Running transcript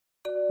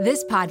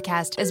This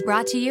podcast is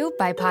brought to you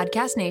by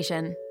Podcast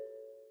Nation.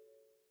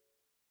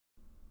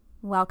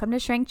 Welcome to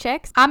Shrink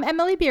Chicks. I'm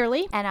Emily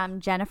Beerley. And I'm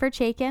Jennifer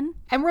Chaikin.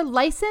 And we're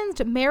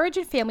licensed marriage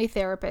and family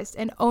therapists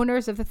and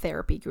owners of the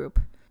therapy group.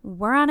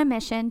 We're on a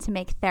mission to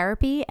make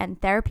therapy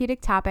and therapeutic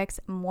topics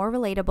more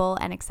relatable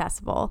and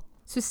accessible.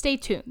 So stay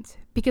tuned,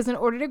 because in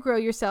order to grow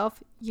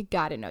yourself, you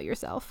gotta know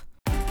yourself.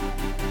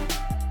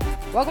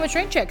 Welcome to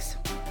Shrink Chicks.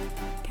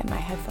 Get my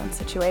headphones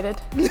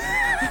situated.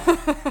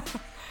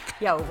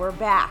 Yo, we're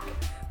back.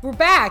 We're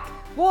back.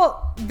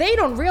 Well, they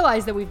don't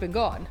realize that we've been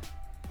gone.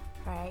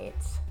 Right.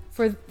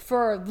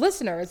 For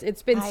listeners,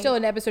 it's been still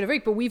an episode a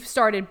week, but we've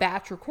started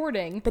batch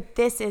recording. But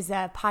this is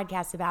a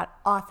podcast about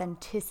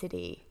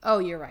authenticity. Oh,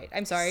 you're right.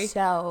 I'm sorry.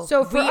 So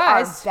for we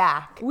us, are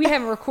back. We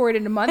haven't recorded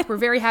in a month. We're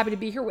very happy to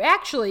be here. We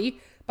actually,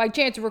 by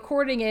chance, are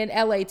recording in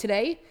LA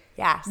today.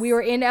 Yes. We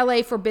were in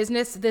LA for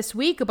business this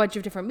week, a bunch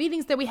of different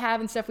meetings that we have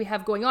and stuff we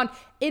have going on.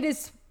 It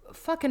is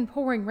fucking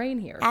pouring rain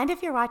here. And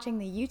if you're watching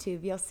the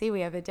YouTube, you'll see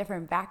we have a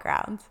different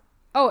background.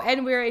 Oh,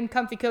 and we're in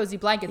comfy, cozy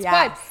blankets.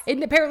 Yes. But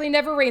it apparently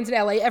never rains in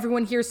LA.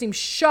 Everyone here seems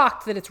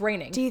shocked that it's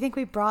raining. Do you think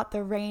we brought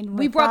the rain with us?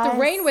 We brought the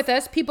rain with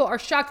us. People are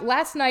shocked.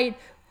 Last night,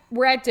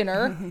 we're at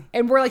dinner,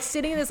 and we're like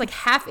sitting in this like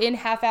half in,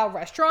 half out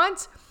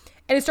restaurant,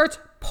 and it starts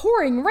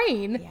pouring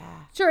rain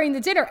during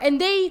the dinner,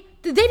 and they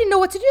didn't know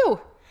what to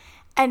do.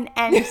 And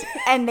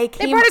they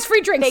came. They brought us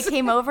free drinks. They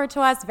came over to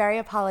us very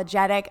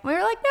apologetic. We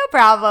were like, no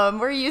problem.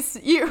 We're used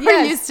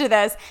to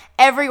this.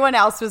 Everyone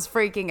else was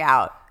freaking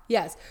out.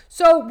 Yes.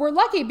 So we're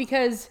lucky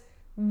because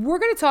we're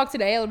going to talk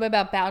today a little bit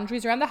about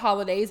boundaries around the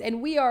holidays,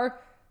 and we are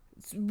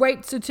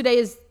right. So today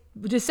is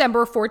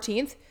December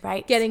 14th.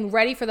 Right. Getting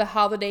ready for the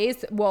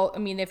holidays. Well, I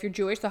mean, if you're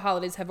Jewish, the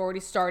holidays have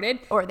already started.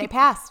 Or they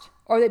passed.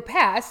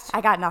 I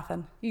got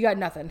nothing. You got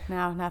nothing.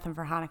 No, nothing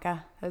for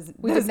Hanukkah.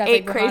 We Those did nothing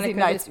 8 for crazy Hanukkah.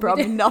 nights brought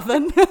me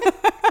nothing.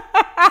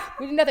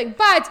 We did nothing.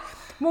 But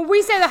when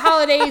we say the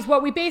holidays,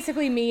 what we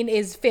basically mean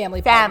is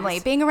family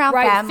parties. Being around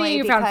family.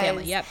 Being around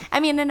family, yep.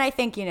 I mean, and I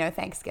think,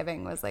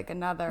 Thanksgiving was like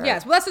another.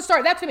 Yes, well, that's the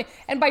start. That's what I mean.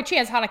 And by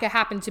chance, Hanukkah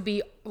happened to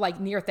be like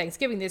near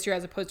Thanksgiving this year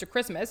as opposed to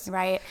Christmas.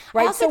 Right.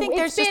 I also think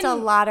there's just a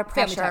lot of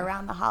pressure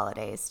around the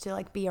holidays to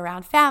like be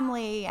around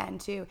family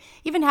and to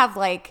even have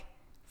like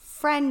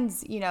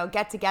friends,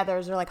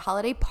 get-togethers or like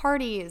holiday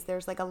parties.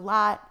 There's like a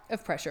lot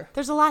of pressure.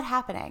 There's a lot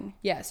happening.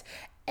 Yes.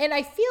 And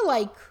I feel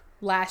like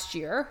last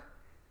year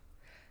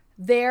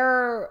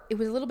it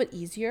was a little bit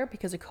easier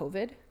because of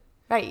COVID.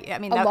 Right. I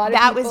mean,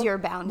 that was your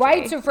boundary.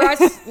 Right. So for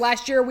us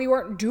last year, we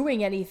weren't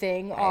doing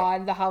anything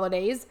on the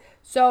holidays.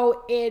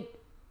 So it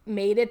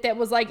made it that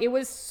was like, it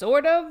was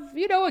sort of,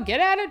 a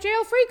get out of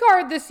jail free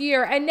card this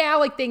year. And now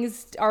like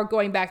things are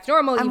going back to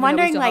normal. I'm even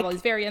wondering though we still have all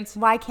these variants.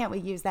 Why can't we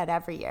use that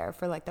every year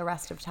for like the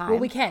rest of time? Well,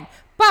 we can.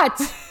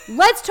 But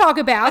let's talk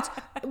about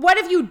what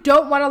if you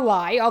don't want to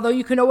lie, although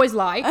you can always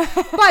lie.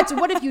 But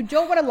what if you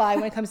don't want to lie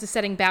when it comes to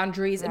setting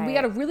boundaries? And we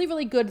got a really,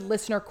 really good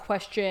listener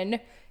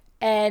question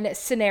and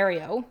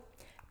scenario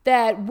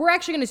that we're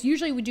actually going to,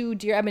 usually we do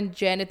Dear Em and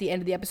Jen at the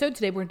end of the episode.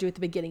 Today we're going to do it at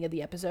the beginning of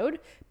the episode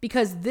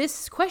because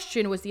this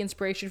question was the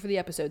inspiration for the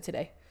episode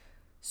today.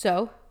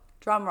 So.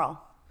 Drum roll.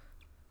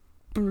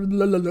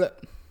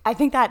 I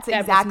think that's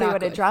exactly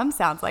what a drum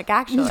sounds like,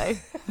 actually.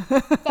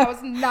 That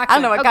was not good. I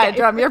don't know what kind of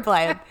drum you're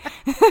playing.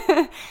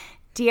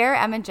 Dear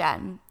Em and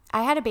Jen,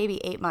 I had a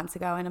baby 8 months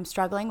ago, and I'm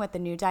struggling with the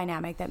new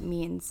dynamic that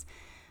means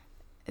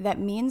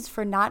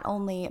for not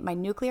only my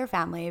nuclear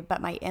family,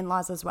 but my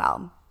in-laws as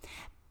well.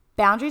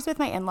 Boundaries with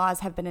my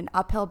in-laws have been an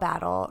uphill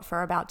battle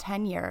for about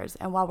 10 years,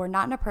 and while we're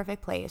not in a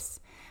perfect place,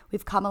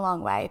 we've come a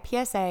long way.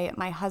 PSA,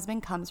 my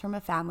husband comes from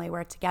a family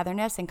where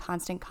togetherness and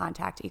constant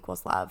contact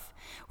equals love,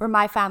 where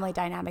my family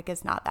dynamic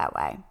is not that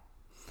way.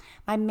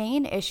 My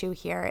main issue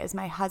here is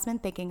my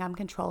husband thinking I'm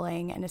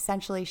controlling and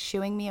essentially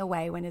shooing me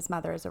away when his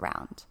mother is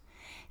around.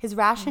 His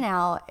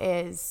rationale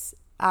is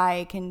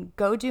I can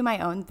go do my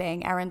own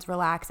thing, errands,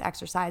 relax,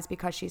 exercise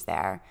because she's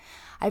there.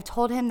 I've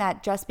told him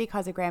that just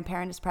because a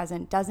grandparent is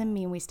present doesn't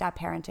mean we stop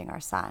parenting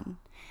our son.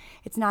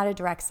 It's not a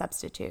direct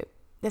substitute.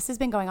 This has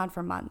been going on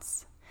for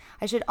months.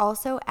 I should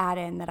also add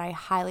in that I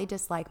highly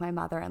dislike my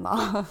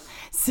mother-in-law.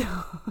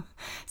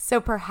 So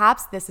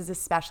perhaps this is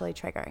especially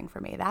triggering for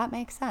me. That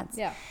makes sense.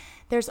 Yeah.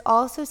 There's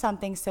also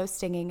something so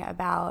stinging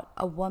about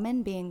a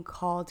woman being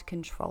called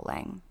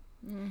controlling.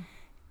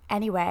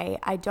 Anyway,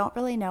 I don't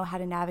really know how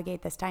to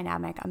navigate this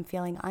dynamic. I'm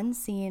feeling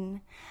unseen,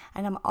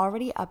 and I'm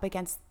already up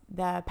against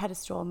the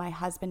pedestal my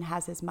husband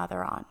has his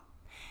mother on.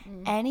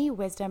 Any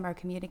wisdom or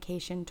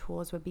communication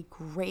tools would be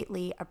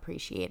greatly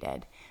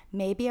appreciated.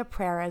 Maybe a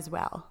prayer as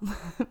well.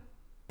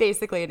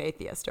 Basically an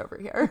atheist over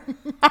here.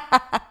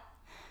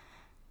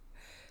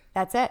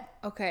 That's it.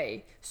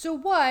 Okay. So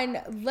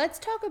one, let's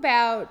talk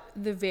about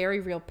the very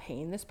real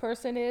pain this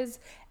person is.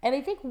 And I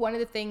think one of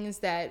the things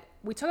that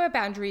we talk about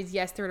boundaries,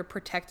 yes, they're to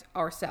protect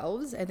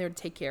ourselves and they're to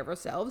take care of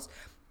ourselves,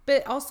 but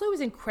it also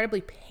is an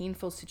incredibly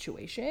painful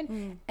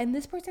situation. And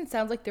this person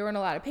sounds like they're in a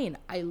lot of pain.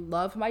 I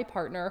love my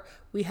partner.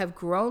 We have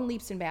grown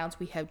leaps and bounds.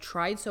 We have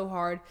tried so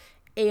hard,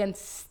 and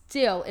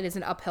still it is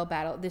an uphill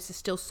battle. This is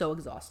still so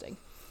exhausting.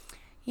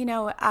 You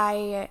know,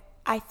 I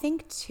I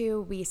think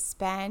too, we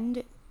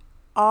spend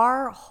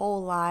our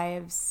whole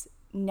lives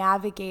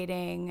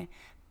navigating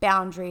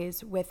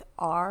boundaries with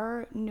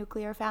our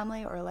nuclear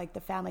family or like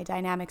the family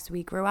dynamics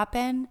we grew up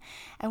in,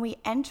 and we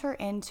enter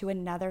into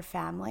another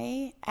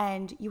family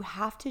and you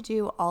have to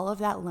do all of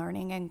that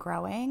learning and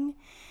growing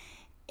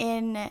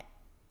in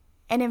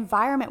an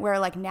environment where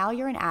like now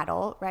you're an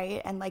adult,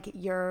 right? And like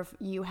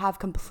you have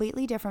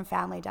completely different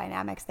family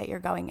dynamics that you're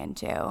going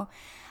into.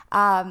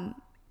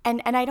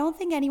 And I don't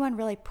think anyone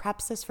really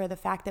preps us for the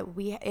fact that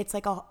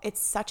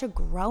it's such a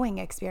growing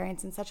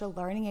experience and such a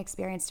learning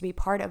experience to be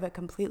part of a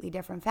completely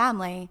different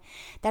family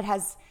that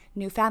has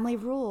new family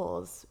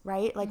rules,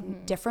 right?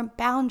 Like different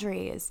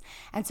boundaries.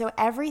 And so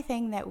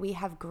everything that we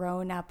have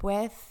grown up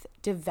with,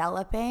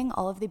 developing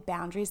all of the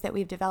boundaries that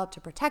we've developed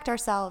to protect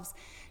ourselves,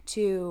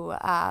 to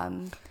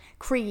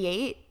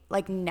create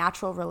like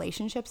natural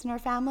relationships in our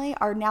family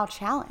are now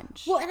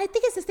challenged. Well, and I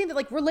think it's this thing that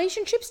like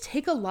relationships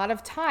take a lot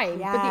of time.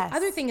 Yes. But the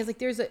other thing is like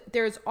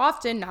there's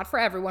often, not for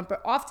everyone,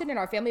 but often in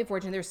our family of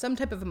origin, there's some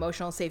type of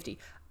emotional safety.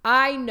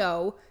 I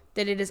know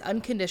that it is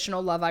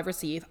unconditional love I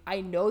receive.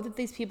 I know that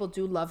these people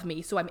do love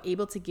me, so I'm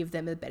able to give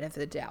them the benefit of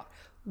the doubt.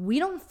 We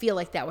don't feel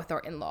like that with our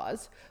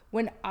in-laws.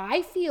 When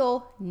I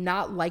feel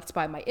not liked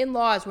by my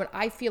in-laws, when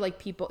I feel like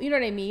people, you know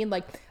what I mean?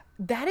 Like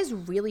that is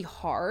really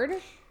hard.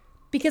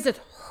 Because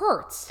it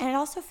hurts. And it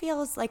also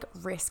feels like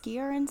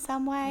riskier in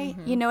some way.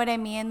 You know what I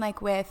mean?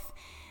 Like with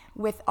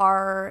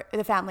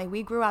the family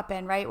we grew up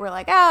in, right? We're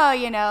like, oh,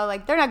 you know,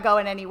 like they're not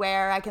going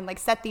anywhere. I can like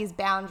set these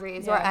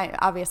boundaries, or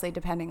obviously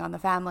depending on the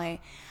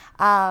family.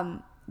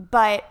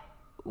 But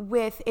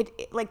with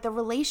it, like the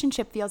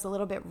relationship feels a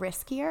little bit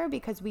riskier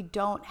because we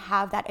don't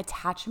have that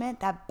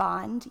attachment, that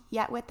bond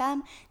yet with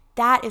them.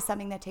 That is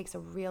something that takes a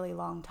really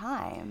long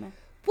time.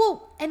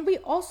 Well, and we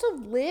also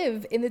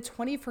live in the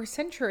 21st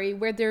century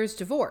where there's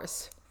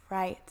divorce.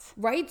 Right.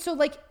 Right? So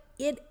like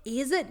it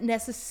isn't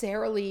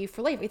necessarily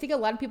for life. I think a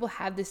lot of people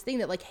have this thing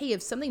that like, hey,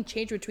 if something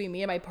changed between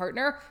me and my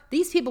partner,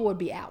 these people would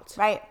be out.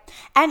 Right.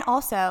 And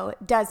also,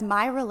 does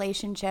my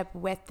relationship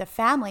with the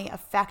family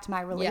affect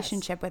my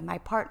relationship with my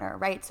partner?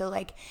 Right. So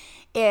like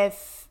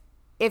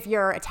if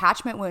your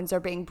attachment wounds are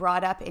being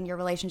brought up in your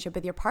relationship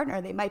with your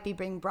partner, they might be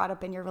being brought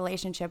up in your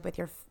relationship with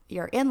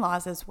your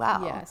in-laws as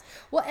well. Yes.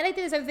 Well, and I think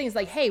this other thing is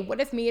like, hey,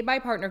 what if me and my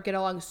partner get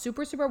along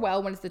super, super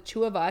well when it's the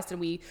two of us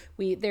and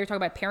they're talking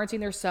about parenting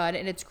their son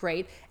and it's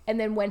great. And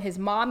then when his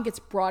mom gets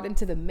brought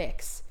into the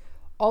mix,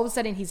 all of a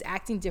sudden he's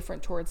acting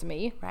different towards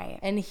me. Right.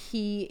 And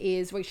he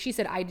is, what she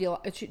said,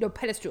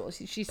 pedestal.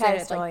 She said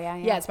pedestal, it's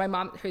like, it's my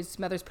mom, his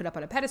mother's put up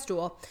on a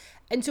pedestal.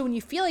 And so when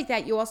you feel like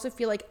that, you also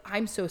feel like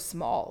I'm so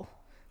small.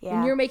 Yeah.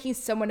 When you're making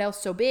someone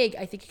else so big,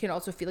 I think you can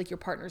also feel like your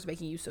partner's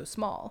making you so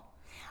small.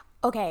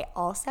 Okay.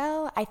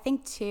 Also, I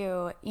think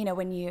too, you know,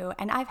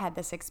 and I've had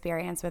this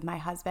experience with my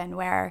husband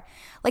where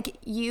like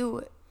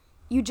you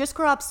just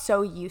grow up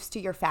so used to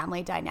your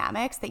family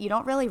dynamics that you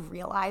don't really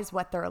realize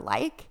what they're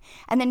like.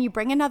 And then you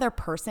bring another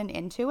person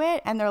into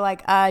it and they're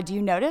like, do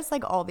you notice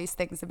like all these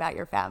things about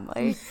your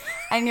family?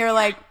 And you're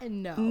like,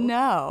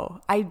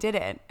 no, I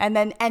didn't. And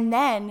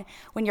then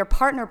when your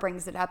partner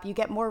brings it up, you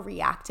get more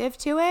reactive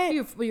to it.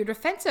 You're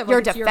defensive.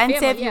 You're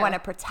defensive. You want to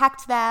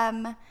protect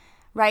them.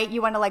 Right?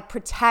 You want to like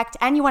protect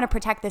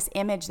this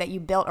image that you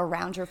built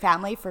around your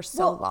family for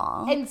so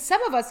long. And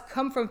some of us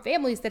come from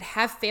families that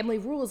have family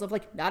rules of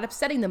like not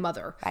upsetting the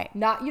mother. Right.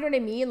 Not, you know what I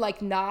mean?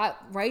 Like not,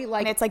 right?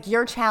 Like, and it's like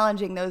you're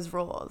challenging those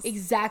rules.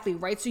 Exactly.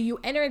 Right. So you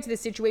enter into this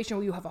situation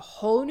where you have a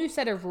whole new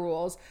set of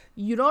rules.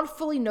 You don't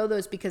fully know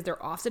those because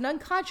they're often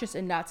unconscious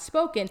and not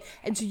spoken.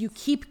 And so you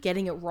keep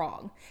getting it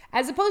wrong.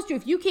 As opposed to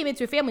if you came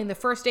into a family and the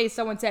first day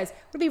someone says,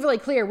 to be really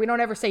clear, we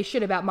don't ever say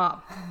shit about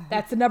mom.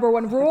 That's the number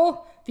one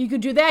rule. If you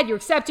could do that, you're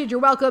accepted, you're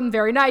welcome,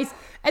 very nice.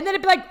 And then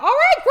it'd be like, all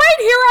right,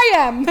 great, here I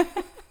am.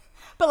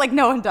 But like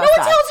no one does that.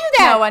 No one tells you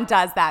that. No one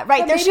does that.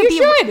 Right.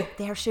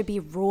 There should be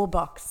rule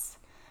books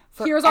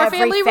for Here's our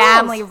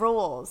family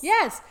rules.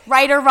 Yes.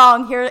 Right or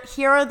wrong,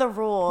 here are the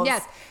rules.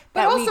 Yes.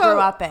 But that we grew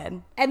up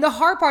in. And the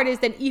hard part is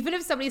that even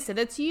if somebody said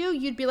that to you,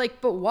 you'd be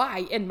like, but why?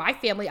 In my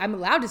family, I'm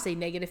allowed to say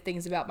negative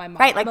things about my mom.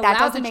 Right, like that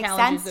doesn't make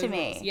sense to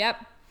me. Rules.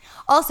 Yep.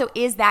 Also,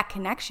 is that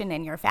connection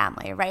in your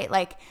family, right?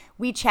 Like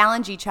we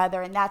challenge each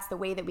other and that's the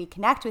way that we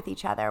connect with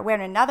each other. Where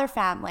in another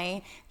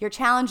family, you're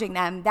challenging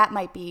them, that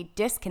might be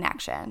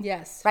disconnection.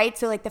 Yes. Right?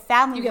 So like the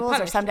family rules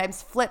are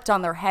sometimes flipped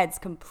on their heads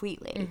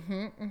completely.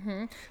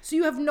 So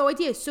you have no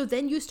idea. So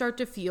then you start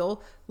to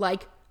feel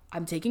like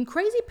I'm taking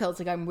crazy pills.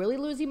 Like I'm really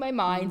losing my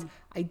mind.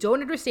 I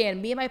don't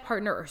understand. Me and my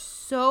partner are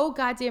so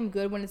goddamn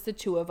good when it's the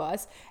two of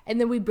us. And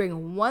then we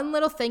bring one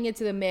little thing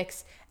into the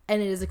mix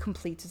and it is a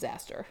complete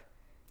disaster.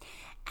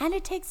 And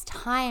it takes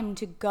time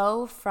to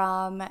go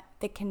from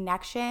the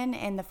connection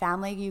in the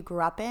family you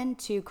grew up in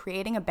to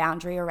creating a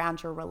boundary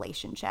around your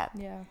relationship.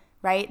 Yeah.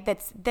 Right?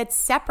 That's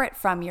separate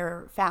from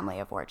your family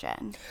of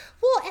origin.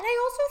 Well, and I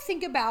also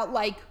think about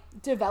like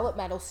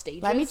developmental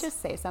stages. Let me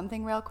just say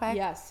something real quick.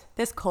 Yes.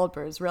 This cold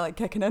brew is really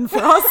kicking in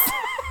for us.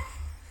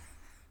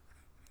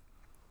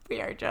 We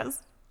are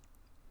just.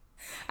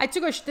 I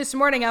took this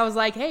morning. I was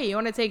like, hey, you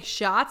want to take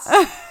shots?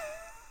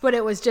 but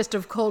it was just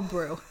of cold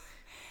brew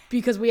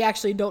because we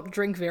actually don't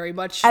drink very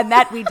much. And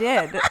that we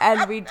did.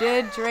 And we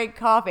did drink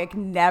coffee. I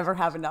can never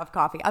have enough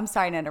coffee. I'm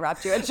sorry to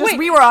interrupt you. It's just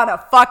we were on a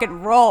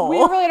fucking roll. We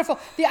were really on a full.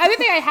 The other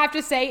thing I have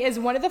to say is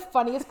one of the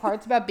funniest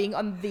parts about being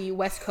on the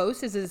West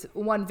Coast is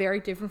one very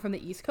different from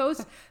the East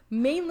Coast,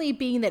 mainly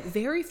being that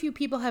very few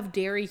people have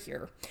dairy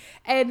here.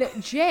 And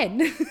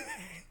Jen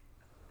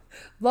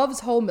loves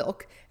whole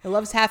milk and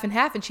loves half and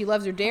half, and she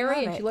loves her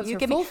dairy and she loves her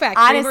full fat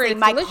creamer. Honestly,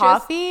 my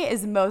coffee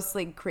is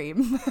mostly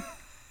cream.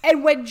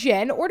 And when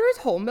Jen orders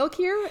whole milk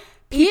here,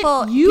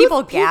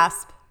 people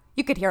gasp.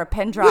 You could hear a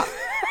pin drop.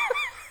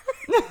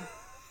 It's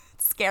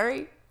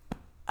scary.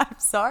 I'm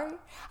sorry.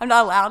 I'm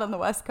not allowed on the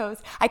West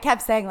Coast. I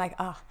kept saying like,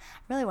 oh,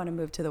 I really want to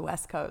move to the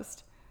West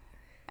Coast.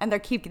 And they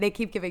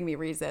keep giving me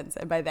reasons.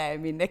 And by they, I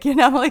mean Nikki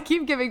and Emily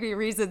keep giving me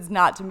reasons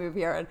not to move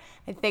here. And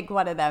I think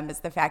one of them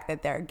is the fact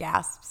that there are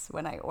gasps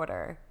when I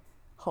order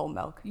whole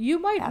milk. You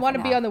might want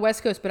to be on the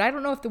West Coast, but I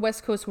don't know if the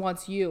West Coast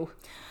wants you.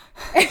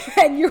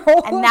 And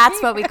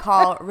that's what we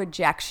call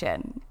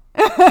rejection.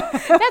 That's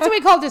what we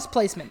call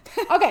displacement.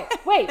 Okay,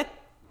 wait.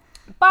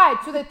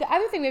 But so the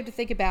other thing we have to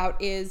think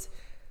about is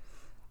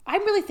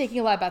I'm really thinking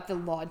a lot about the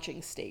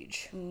launching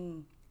stage.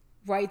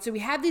 Right? So we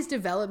have these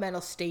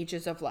developmental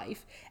stages of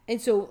life. And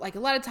so like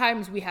a lot of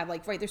times we have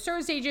like, right, there's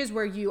certain stages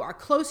where you are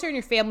closer in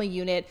your family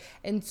unit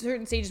and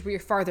certain stages where you're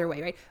farther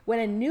away, right? When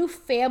a new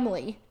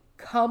family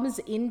comes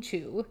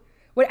into,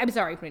 when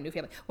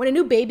a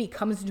new baby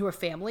comes into a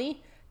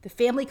family, the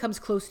family comes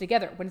close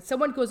together. When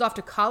someone goes off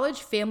to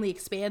college, family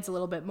expands a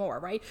little bit more,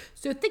 right?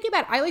 So think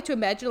about, I like to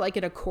imagine like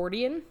an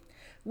accordion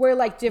where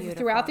like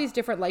throughout these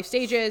different life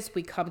stages,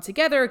 we come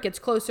together, it gets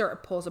closer,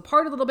 it pulls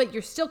apart a little bit.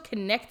 You're still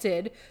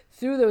connected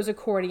through those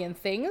accordion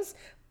things,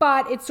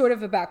 but it's sort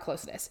of about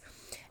closeness.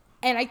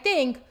 And I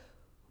think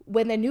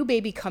when the new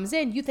baby comes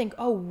in, you think,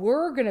 oh,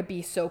 we're going to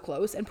be so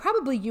close. And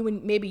probably you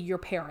and maybe your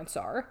parents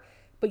are,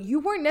 but you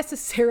weren't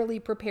necessarily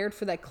prepared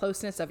for that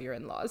closeness of your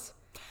in-laws.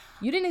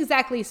 You didn't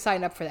exactly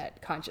sign up for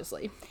that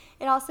consciously.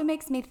 It also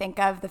makes me think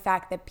of the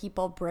fact that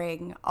people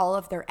bring all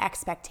of their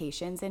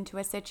expectations into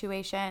a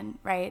situation,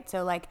 right?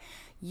 So like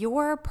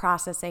you're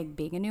processing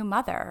being a new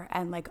mother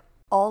and like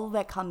all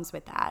that comes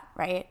with that,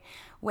 right?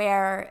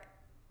 Where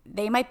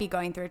they might be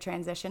going through a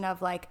transition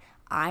of like,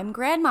 I'm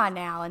grandma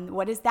now, and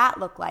what does that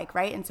look like,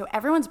 right? And so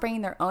everyone's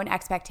bringing their own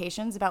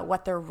expectations about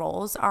what their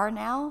roles are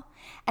now.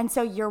 And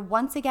so you're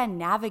once again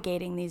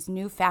navigating these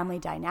new family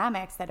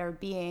dynamics that are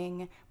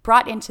being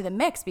brought into the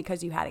mix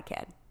because you had a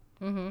kid.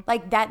 Mm-hmm.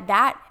 Like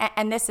that,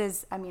 and this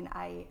is, I mean,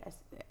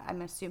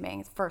 I'm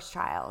assuming it's first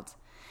child.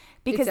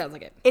 Because it sounds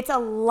like it. It's a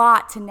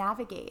lot to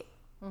navigate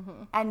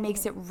and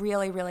makes it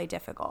really, really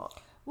difficult.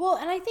 Well,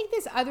 and I think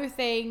this other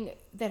thing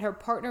that her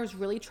partner is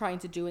really trying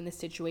to do in this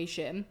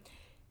situation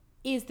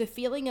is the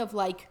feeling of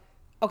like,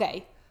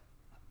 okay,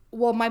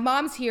 well, my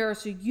mom's here,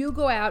 so you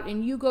go out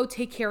and you go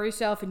take care of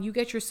yourself and you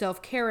get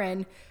yourself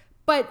Karen.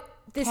 But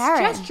this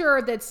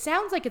gesture that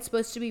sounds like it's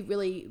supposed to be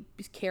really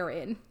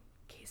Karen,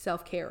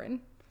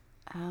 self-Karen.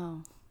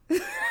 Oh. I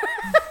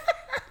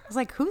was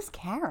like, who's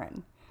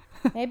Karen?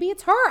 Maybe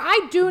it's her.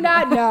 I do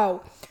not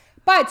know.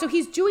 But so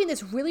he's doing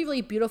this really,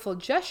 really beautiful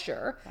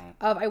gesture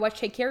of I want you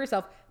to take care of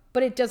yourself,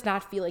 but it does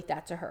not feel like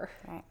that to her.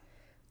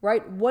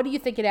 Right? What do you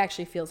think it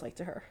actually feels like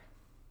to her?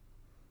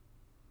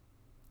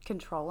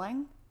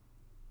 Controlling.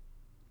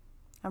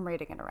 I'm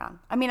reading it around.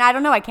 I mean, I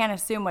don't know. I can't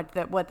assume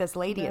what this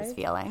lady is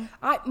feeling.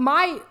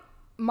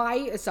 My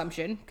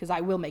assumption, because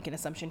I will make an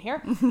assumption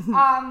here,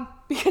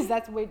 because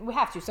that's we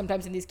have to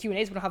sometimes in these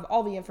Q&As, we don't have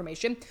all the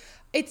information.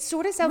 It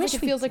sort of sounds like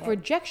it feels like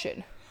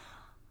rejection.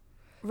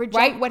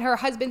 Right? When her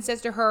husband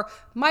says to her,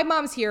 my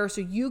mom's here,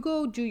 so you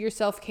go do your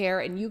self-care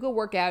and you go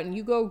work out and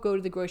you go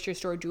to the grocery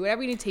store, do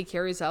whatever you need to take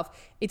care of yourself.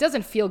 It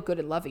doesn't feel good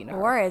and loving to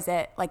her. Or is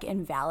it like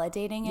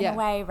invalidating in a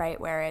way, right?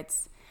 Where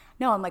it's,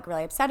 no, I'm like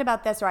really upset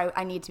about this, or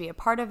I need to be a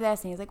part of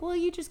this. And he's like, well,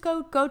 you just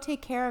go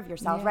take care of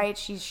yourself, right?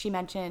 She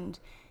mentioned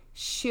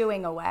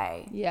shooing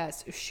away.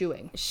 Yes,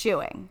 shooing.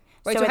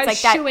 Right, so it's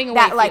like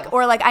that like,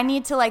 or like I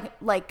need to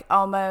like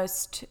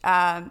almost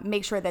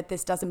make sure that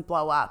this doesn't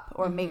blow up,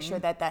 or make sure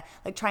that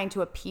like trying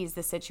to appease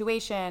the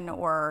situation,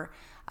 or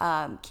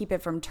keep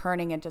it from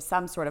turning into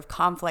some sort of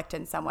conflict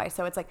in some way.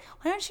 So it's like,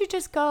 why don't you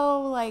just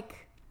go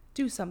like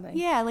do something?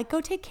 Yeah, like go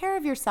take care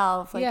of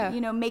yourself. Like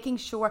making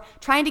sure,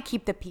 trying to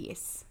keep the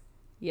peace.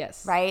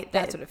 Yes. Right?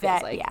 That's what it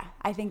feels like. Yeah.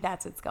 I think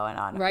that's what's going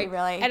on. Right.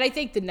 And I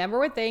think the number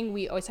one thing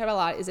we always talk about a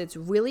lot is it's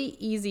really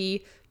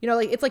easy,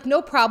 like it's like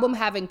no problem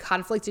having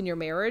conflict in your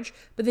marriage,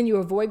 but then you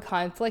avoid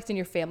conflict in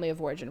your family of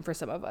origin for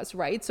some of us,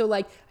 right? So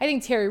like I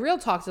think Terry Real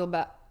talked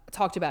about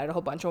it a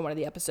whole bunch on one of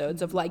the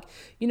episodes of like,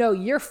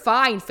 you're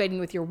fine fighting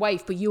with your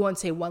wife, but you won't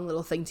say one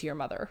little thing to your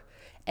mother.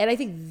 And I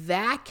think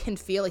that can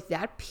feel like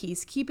that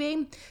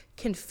peacekeeping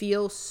can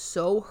feel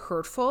so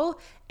hurtful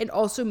and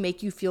also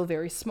make you feel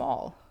very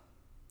small.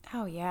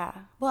 Oh, yeah.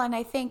 Well, and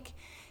I think,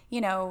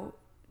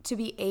 to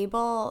be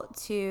able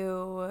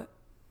to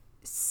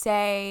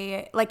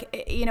say,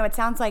 like, you know, it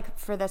sounds like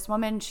for this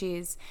woman,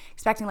 she's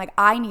expecting, like,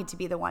 I need to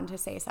be the one to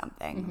say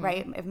something,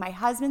 right? If my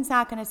husband's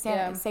not going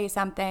to say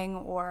something,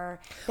 or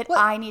that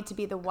I need to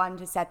be the one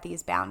to set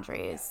these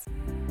boundaries.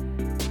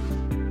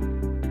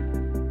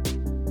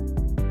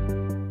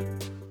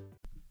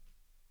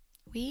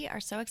 We are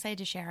so excited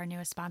to share our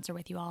newest sponsor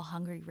with you all,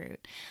 Hungry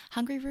Root.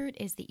 Hungry Root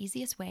is the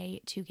easiest way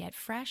to get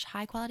fresh,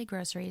 high-quality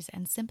groceries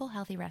and simple,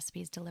 healthy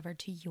recipes delivered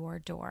to your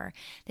door.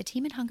 The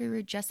team at Hungry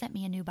Root just sent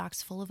me a new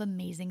box full of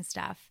amazing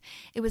stuff.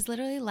 It was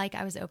literally like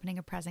I was opening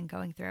a present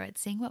going through it.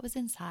 Seeing what was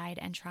inside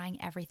and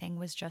trying everything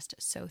was just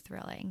so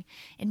thrilling.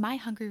 In my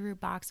Hungry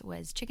Root box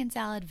was chicken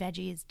salad,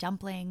 veggies,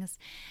 dumplings,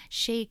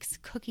 shakes,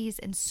 cookies,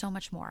 and so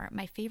much more.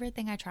 My favorite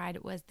thing I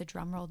tried was the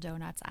drumroll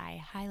donuts. I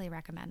highly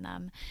recommend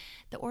them.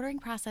 The ordering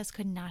process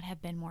could not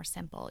have been more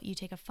simple. You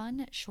take a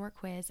fun, short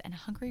quiz, and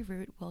Hungry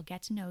Root will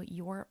get to know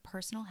your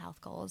personal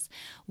health goals,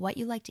 what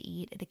you like to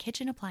eat, the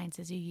kitchen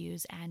appliances you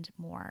use, and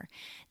more.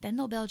 Then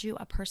they'll build you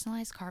a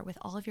personalized cart with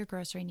all of your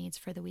grocery needs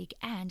for the week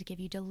and give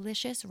you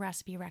delicious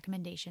recipe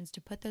recommendations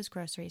to put those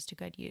groceries to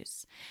good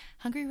use.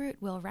 Hungry Root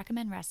will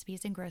recommend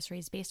recipes and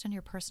groceries based on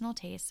your personal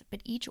tastes,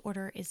 but each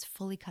order is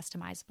fully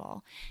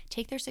customizable.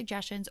 Take their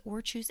suggestions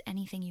or choose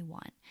anything you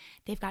want.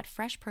 They've got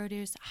fresh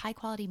produce,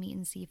 high-quality meat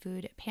and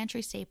seafood,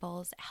 pantry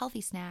staples, healthy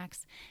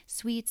snacks,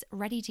 sweets,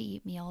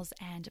 ready-to-eat meals,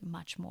 and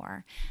much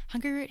more.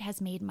 Hungry Root has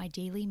made my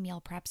daily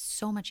meal prep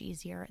so much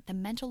easier. The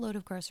mental load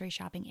of grocery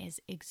shopping is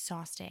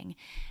exhausting,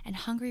 and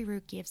Hungry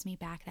Root gives me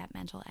back that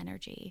mental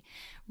energy.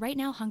 Right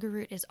now, Hungry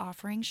Root is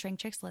offering Shrink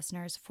Chicks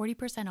listeners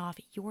 40% off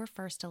your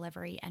first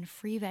delivery and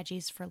free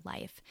veggies for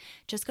life.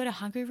 Just go to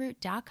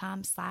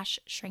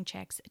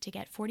hungryroot.com/shrinkchicks to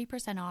get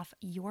 40% off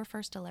your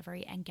first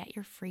delivery and get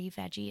your free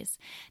veggies.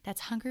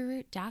 That's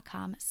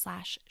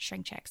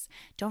hungryroot.com/shrinkchicks.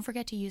 Don't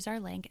forget to use our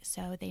link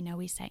so they know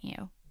we sent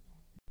you.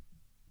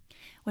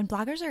 When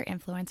bloggers or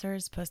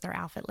influencers post their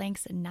outfit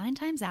links, 9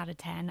 times out of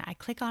 10, I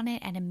click on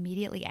it and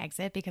immediately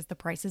exit because the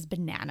price is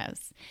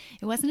bananas.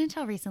 It wasn't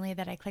until recently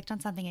that I clicked on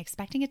something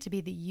expecting it to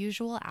be the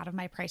usual out of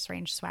my price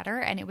range sweater,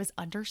 and it was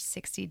under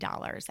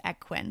 $60 at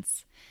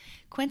Quince.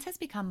 Quince has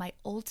become my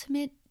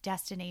ultimate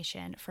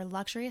destination for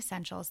luxury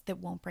essentials that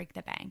won't break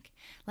the bank.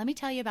 Let me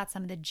tell you about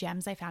some of the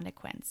gems I found at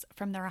Quince.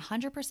 From their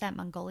 100%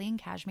 Mongolian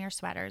cashmere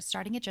sweaters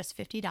starting at just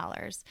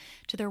 $50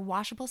 to their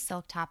washable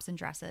silk tops and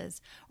dresses,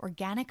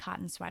 organic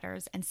cotton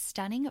sweaters, and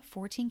stunning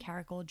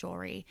 14-karat gold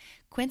jewelry,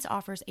 Quince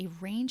offers a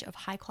range of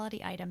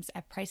high-quality items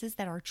at prices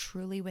that are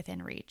truly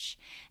within reach.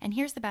 And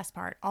here's the best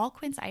part. All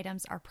Quince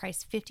items are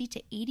priced 50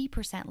 to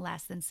 80%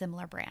 less than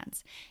similar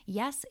brands.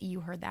 Yes,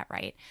 you heard that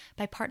right.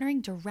 By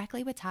partnering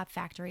directly with top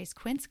factories,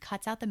 Quince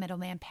cuts out the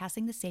middleman,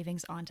 passing the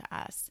savings on to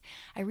us.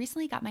 I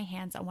recently got my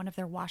hands on one of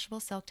their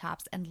washable silk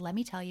tops, and let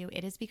me tell you,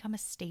 it has become a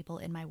staple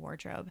in my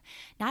wardrobe.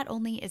 Not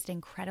only is it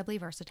incredibly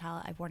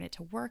versatile, I've worn it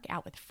to work,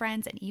 out with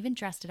friends, and even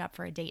dressed it up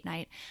for a date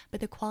night, but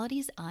the quality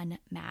is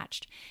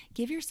unmatched.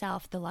 Give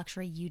yourself the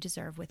luxury you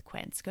deserve with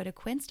Quince. Go to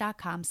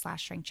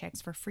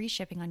quince.com/shrinkchicks for free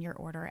shipping on your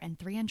order and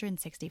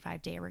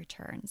 365-day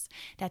returns.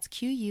 That's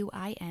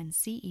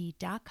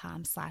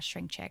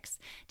QUINCE.com/shrinkchicks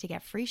to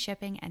get free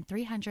shipping and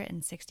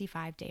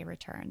 365-day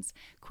returns.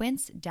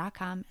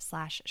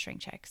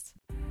 Quince.com/shrinkchicks.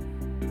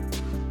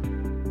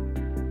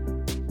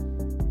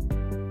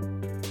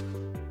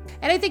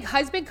 And I think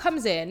husband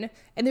comes in,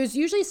 and there's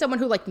usually someone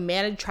who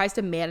tries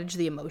to manage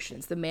the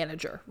emotions, the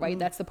manager, right?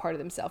 That's the part of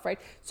himself, right?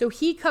 So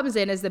he comes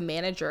in as the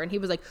manager, and he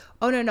was like,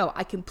 oh, no,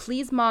 I can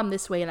please mom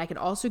this way, and I can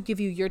also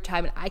give you your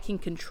time, and I can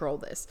control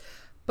this.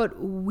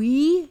 But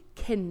we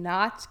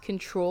cannot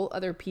control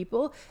other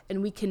people,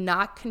 and we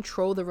cannot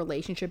control the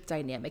relationship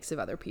dynamics of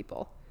other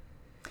people,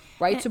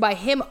 right? So by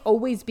him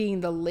always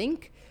being the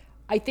link,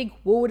 I think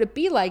what would it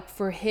be like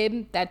for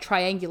him, that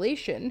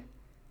triangulation,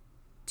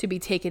 to be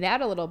taken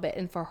out a little bit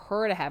and for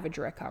her to have a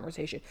direct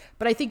conversation?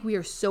 But I think we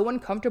are so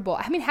uncomfortable.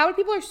 I mean, how many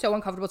people are so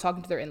uncomfortable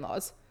talking to their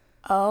in-laws?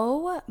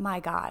 Oh my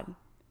God.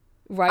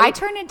 Right? I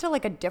turn into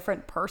like a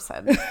different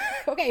person.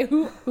 Okay,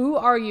 who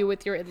are you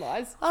with your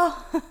in-laws?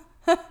 Oh,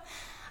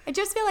 I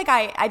just feel like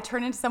I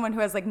turn into someone who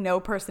has like no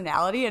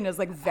personality and is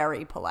like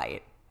very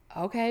polite.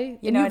 Okay.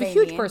 You know you have what a I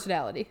huge mean?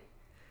 personality.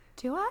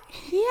 Do I?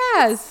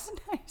 Yes.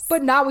 Nice.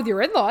 But not with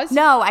your in-laws.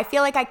 No, I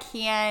feel like I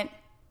can't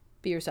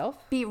Be yourself?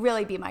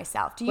 really be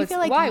myself. Do you feel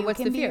like why? you What's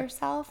can the be fear?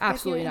 yourself? with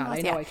Absolutely your not. I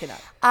in-laws? know Yeah. I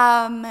cannot.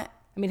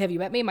 I mean, have you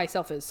met me?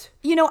 Myself is.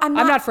 You know, I'm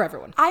not for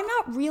everyone. I'm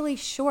not really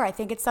sure. I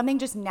think it's something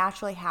just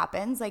naturally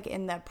happens, like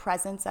in the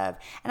presence of,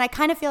 and I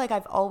kind of feel like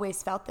I've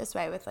always felt this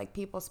way with like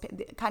people's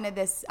kind of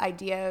this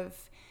idea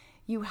of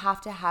you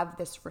have to have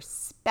this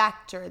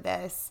respect or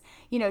this,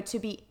 you know, to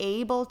be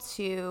able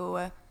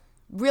to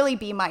really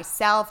be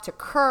myself, to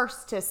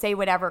curse, to say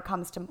whatever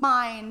comes to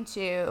mind,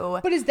 to...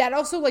 But is that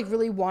also like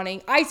really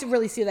wanting, I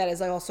really see that as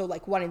like also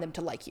like wanting them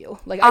to like you.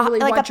 Like I really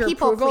like want a your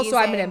approval, so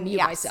I'm going to people-pleasing, mute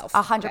yes, myself.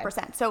 100%.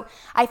 Okay. So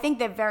I think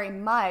that very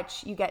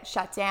much you get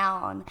shut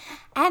down.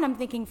 And I'm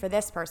thinking for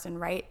this person,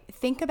 right?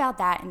 Think about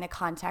that in the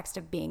context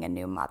of being a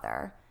new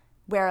mother,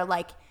 where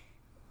like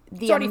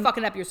it's already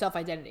fucking up your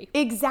self-identity.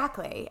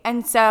 Exactly.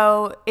 And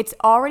so it's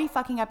already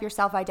fucking up your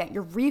self-identity.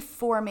 You're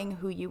reforming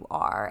who you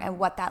are and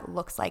what that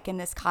looks like in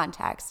this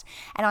context.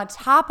 And on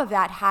top of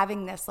that,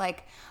 having this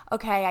like,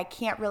 okay, I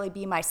can't really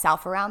be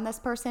myself around this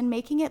person,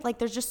 making it like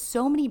there's just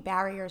so many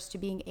barriers to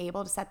being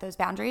able to set those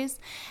boundaries.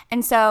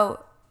 And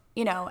so,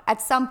 you know,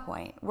 at some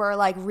point, we're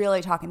like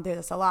really talking through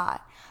this a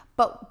lot,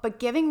 but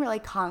giving really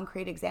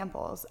concrete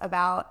examples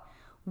about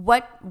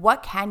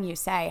what can you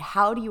say?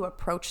 How do you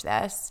approach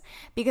this?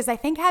 Because I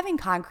think having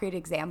concrete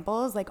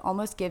examples like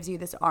almost gives you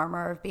this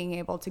armor of being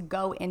able to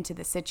go into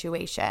the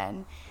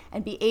situation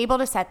and be able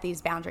to set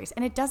these boundaries.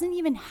 And it doesn't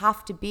even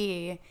have to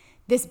be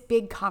this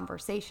big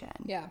conversation,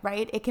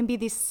 right? It can be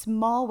these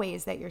small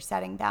ways that you're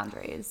setting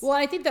boundaries. Well,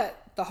 I think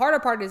that the harder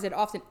part is it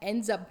often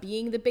ends up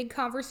being the big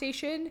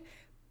conversation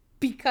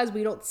because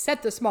we don't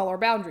set the smaller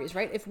boundaries,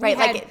 right? If we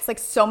like it's like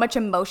so much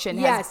emotion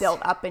has built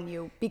up in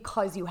you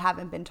because you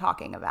haven't been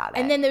talking about it.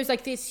 And then there's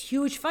like this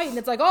huge fight and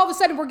it's like all of a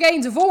sudden we're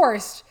getting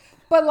divorced.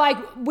 But like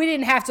we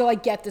didn't have to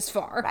like get this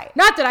far. Right.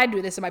 Not that I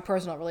do this in my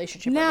personal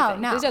relationship. No.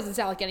 This doesn't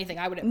sound like anything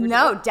I would ever do.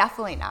 No,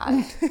 definitely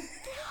not.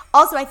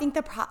 Also, I think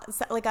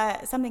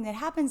something that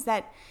happens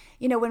that,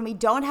 you know, when we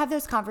don't have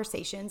those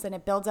conversations and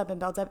it builds up,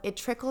 it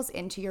trickles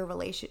into your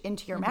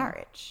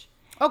marriage.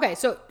 Okay,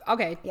 so,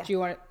 do you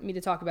want me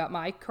to talk about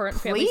my current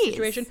family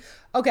situation?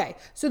 Okay,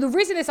 so the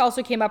reason this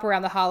also came up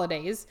around the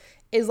holidays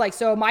is like,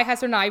 so my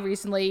husband and I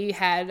recently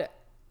had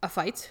a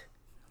fight,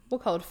 we'll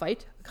call it a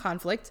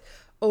conflict,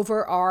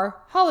 over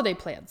our holiday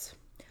plans.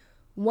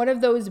 One of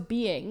those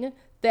being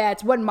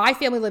that when my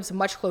family lives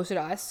much closer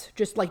to us,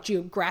 just like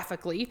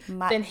geographically,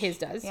 than his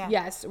does. Yeah.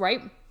 Yes, right?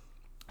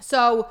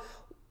 So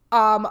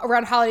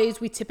around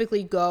holidays, we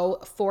typically go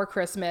for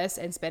Christmas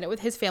and spend it with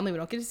his family. We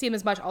don't get to see him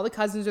as much. All the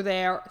cousins are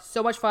there.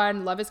 So much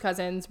fun. Love his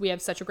cousins. We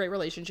have such a great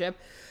relationship.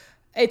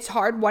 It's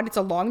hard. One, it's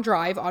a long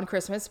drive on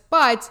Christmas.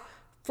 But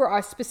for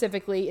us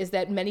specifically is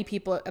that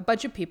a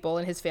bunch of people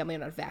in his family are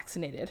not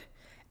vaccinated.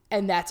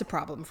 And that's a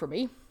problem for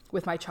me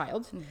with my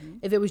child. Mm-hmm.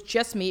 If it was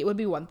just me, it would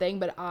be one thing.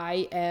 But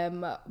I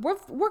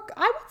would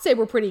say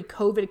we're pretty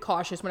COVID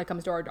cautious when it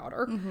comes to our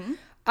daughter.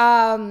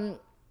 Mm-hmm.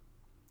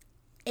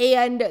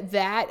 And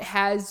that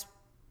has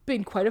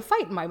been quite a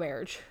fight in my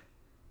marriage.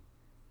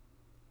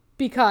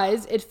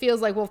 Because it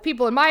feels like, well, if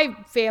people in my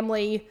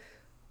family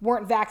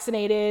weren't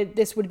vaccinated,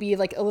 this would be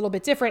like a little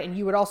bit different. And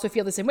you would also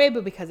feel the same way,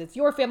 but because it's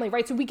your family,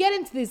 right? So we get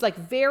into these like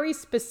very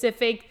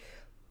specific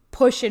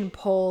push and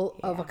pull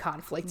of a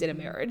conflict in a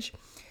marriage.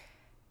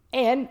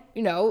 And,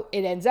 you know,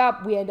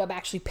 we end up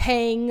actually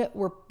paying,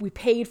 we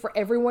paid for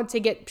everyone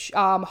to get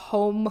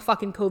home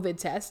fucking COVID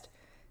test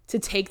to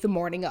take the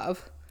morning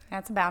of.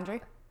 That's a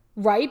boundary.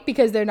 Right?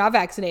 Because they're not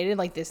vaccinated.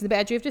 Like, this is the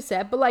boundary you have to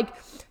set. But, like,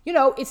 you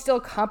know, it's still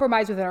a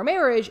compromise within our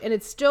marriage. And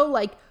it's still,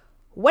 like,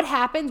 what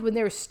happens when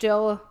there's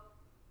still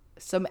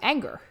some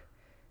anger?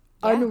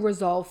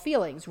 Unresolved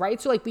feelings, right?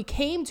 So, like, we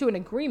came to an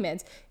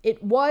agreement.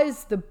 It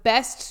was the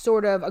best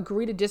sort of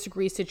agree to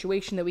disagree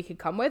situation that we could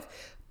come with.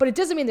 But it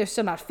doesn't mean there's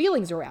still not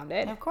feelings around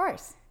it. Of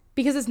course.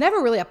 Because it's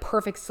never really a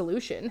perfect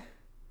solution.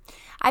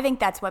 I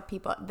think that's what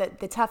people,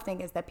 the tough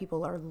thing is that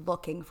people are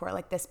looking for,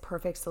 like, this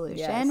perfect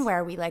solution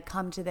where we, like,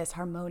 come to this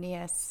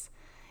harmonious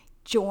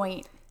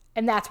joint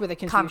and that's where the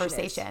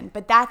conversation is.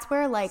 But that's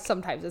where, like,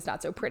 sometimes it's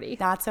not so pretty.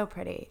 Not so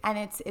pretty.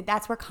 And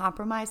that's where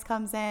compromise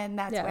comes in.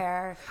 That's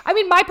where, I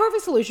mean, my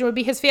perfect solution would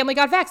be his family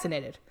got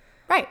vaccinated.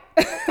 Right.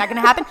 Is that going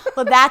to happen?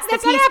 Well, that's the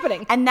piece. Not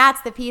happening. And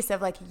that's the piece of,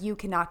 like, you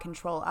cannot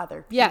control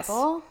other people. Yes.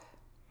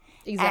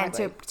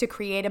 Exactly. And to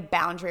create a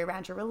boundary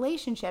around your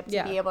relationship,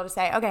 to be able to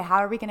say, okay, how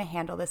are we going to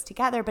handle this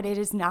together? But it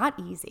is not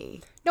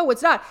easy. No,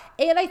 it's not.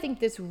 And I think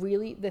the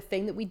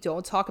thing that we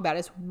don't talk about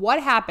is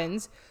what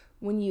happens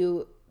when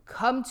you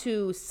come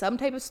to some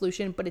type of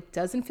solution, but it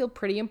doesn't feel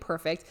pretty and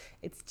perfect.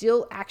 It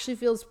still actually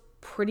feels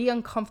pretty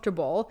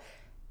uncomfortable.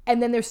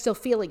 And then there's still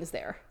feelings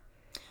there.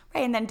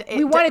 Right. And then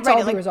we want it to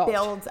all be resolved.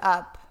 Builds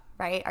up.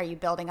 Right? Are you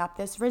building up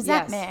this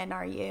resentment?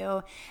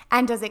 Yes.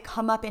 And does it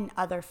come up in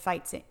other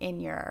fights in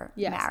your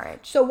marriage?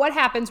 So what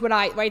happens when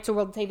so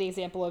we'll take the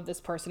example of this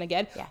person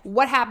again. Yes.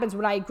 What happens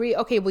when I agree,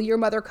 okay, well, your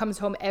mother comes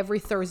home every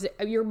Thursday,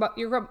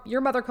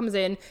 your mother comes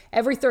in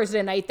every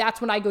Thursday night.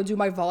 That's when I go do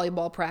my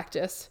volleyball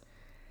practice.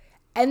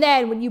 And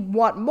then when you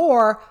want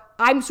more,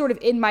 I'm sort of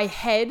in my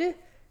head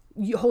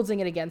holding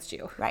it against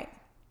you. Right.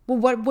 Well,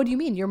 what do you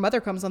mean? Your mother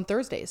comes on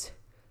Thursdays.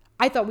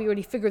 I thought we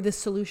already figured this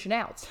solution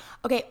out.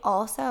 Okay,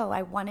 also,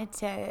 I wanted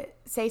to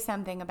say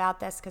something about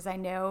this because I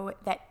know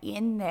that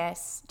in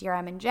this, Dear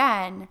Em and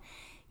Jen,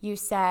 you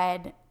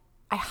said,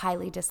 I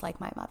highly dislike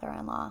my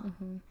mother-in-law.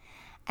 Mm-hmm.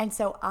 And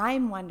so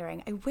I'm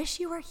wondering, I wish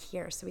you were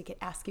here so we could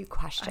ask you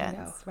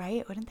questions,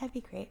 right? Wouldn't that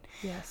be great?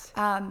 Yes.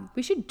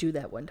 We should do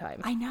that one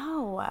time. I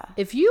know.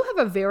 If you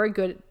have a very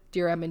good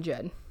Dear Em and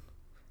Jen,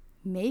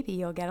 maybe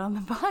you'll get on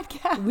the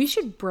podcast. We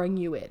should bring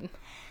you in.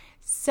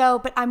 So,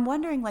 but I'm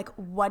wondering, like,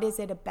 what is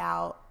it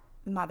about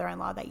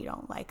mother-in-law that you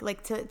don't like?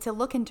 Like, to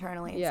look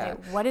internally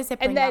and say, what does it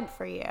bring up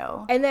for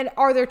you? And then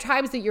are there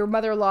times that your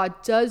mother-in-law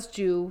does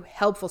do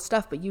helpful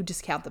stuff, but you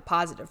discount the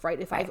positive, right?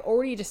 If I've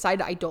already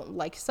decided I don't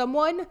like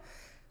someone,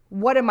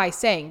 what am I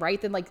saying,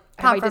 right? Then like,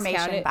 have I discounted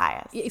Confirmation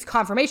bias. It's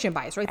confirmation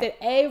bias, right? That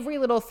every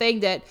little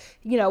thing that,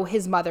 you know,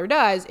 his mother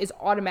does is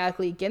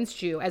automatically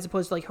against you, as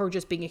opposed to like her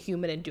just being a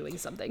human and doing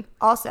something.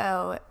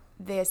 Also,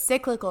 the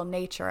cyclical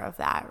nature of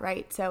that,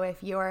 right? So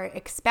if you're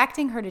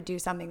expecting her to do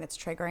something that's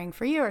triggering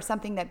for you, or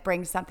something that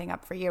brings something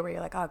up for you where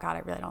you're like, oh God, I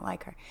really don't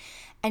like her,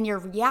 and your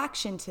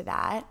reaction to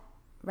that,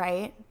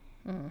 right,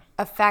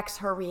 affects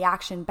her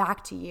reaction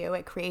back to you,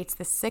 it creates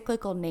the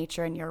cyclical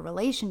nature in your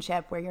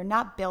relationship where you're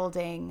not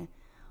building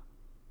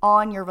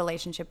on your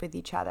relationship with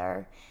each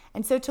other.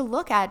 And so to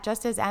look at,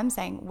 just as Em's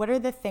saying, what are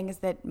the things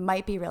that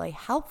might be really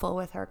helpful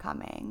with her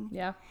coming?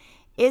 Yeah.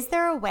 Is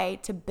there a way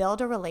to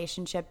build a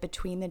relationship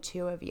between the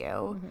two of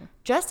you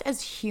just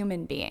as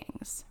human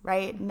beings,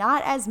 right?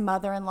 Not as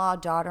mother-in-law,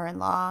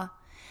 daughter-in-law.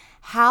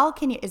 How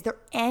can you, is there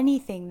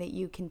anything that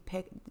you can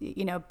pick,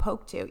 you know,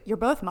 poke to? You're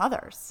both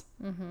mothers,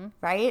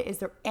 right? Is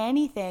there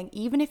anything,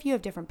 even if you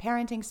have different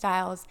parenting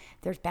styles,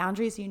 there's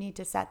boundaries you need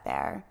to set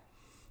there.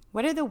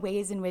 What are the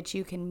ways in which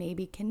you can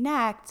maybe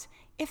connect,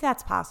 if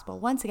that's possible?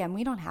 Once again,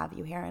 we don't have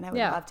you here, and I would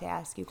love to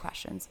ask you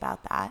questions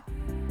about that.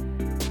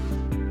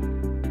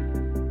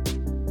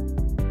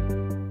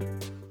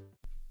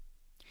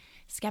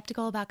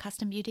 Skeptical about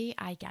custom beauty?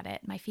 I get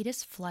it. My feed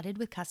is flooded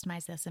with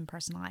customize this and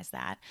personalize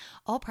that,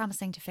 all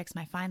promising to fix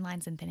my fine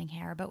lines and thinning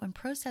hair. But when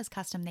Prose says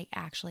custom, they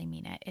actually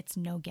mean it. It's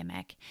no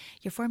gimmick.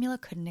 Your formula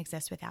couldn't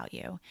exist without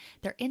you.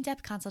 Their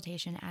in-depth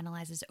consultation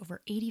analyzes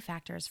over 80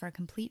 factors for a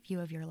complete view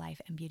of your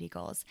life and beauty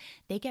goals.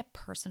 They get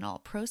personal.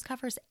 Prose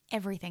covers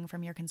everything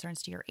from your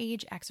concerns to your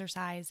age,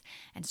 exercise,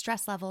 and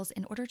stress levels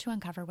in order to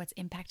uncover what's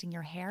impacting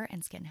your hair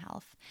and skin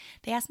health.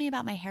 They asked me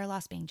about my hair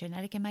loss being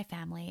genetic in my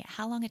family,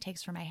 how long it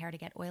takes for my hair to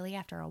get oily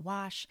after a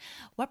wash,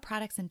 what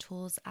products and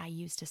tools I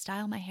use to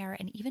style my hair,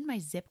 and even my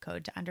zip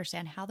code to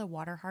understand how the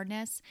water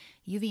hardness,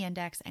 UV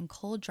index, and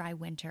cold, dry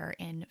winter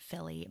in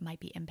Philly might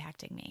be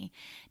impacting me.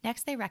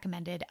 Next, they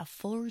recommended a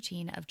full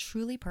routine of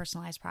truly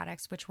personalized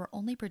products, which were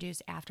only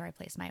produced after I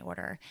placed my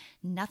order.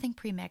 Nothing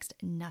pre-mixed,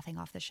 nothing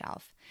off the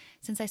shelf.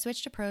 Since I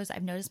switched to Prose,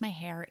 I've noticed my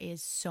hair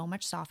is so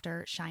much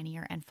softer,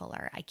 shinier, and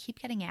fuller. I keep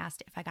getting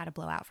asked if I got a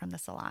blowout from the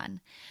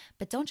salon.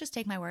 But don't just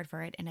take my word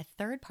for it. In a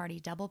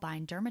third-party,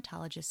 double-blind,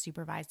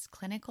 dermatologist-supervised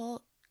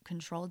clinical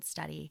controlled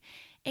study,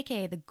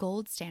 aka the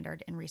gold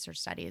standard in research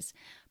studies,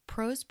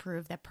 Prose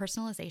prove that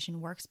personalization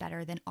works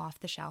better than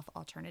off-the-shelf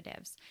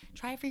alternatives.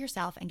 Try it for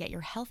yourself and get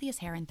your healthiest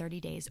hair in 30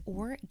 days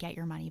or get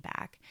your money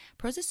back.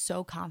 Prose is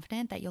so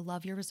confident that you'll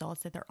love your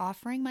results that they're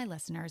offering my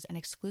listeners an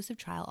exclusive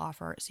trial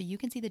offer so you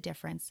can see the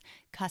difference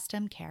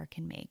custom care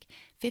can make.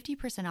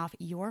 50% off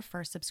your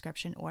first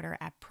subscription order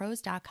at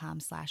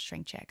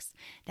prose.com/shrinkchicks.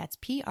 That's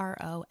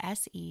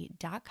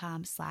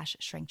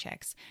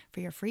prose.com/shrinkchicks for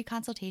your free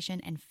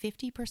consultation and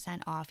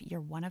 50% off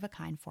your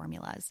one-of-a-kind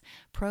formulas.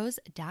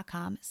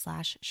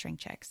 prose.com/shrinkchicks.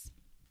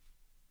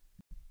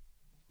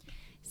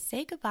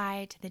 Say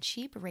goodbye to the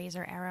cheap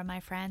razor era,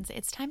 my friends.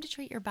 It's time to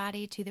treat your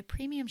body to the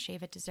premium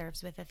shave it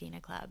deserves with Athena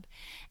Club.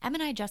 Em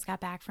and I just got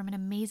back from an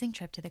amazing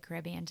trip to the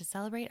Caribbean to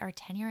celebrate our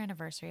 10-year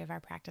anniversary of our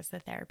Practice the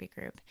Therapy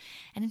group.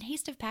 And in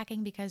haste of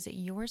packing, because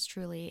yours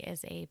truly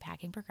is a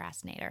packing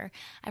procrastinator,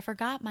 I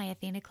forgot my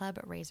Athena Club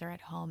razor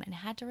at home and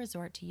had to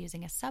resort to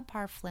using a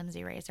subpar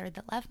flimsy razor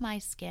that left my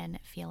skin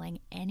feeling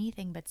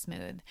anything but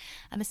smooth.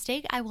 A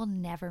mistake I will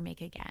never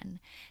make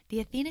again. The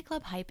Athena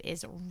Club hype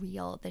is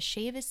real. The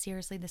shave is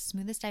seriously the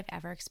smoothest I've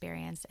ever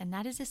experienced, and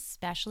that is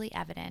especially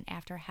evident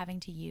after having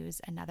to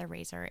use another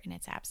razor in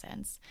its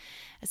absence.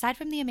 Aside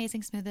from the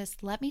amazing smoothness,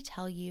 let me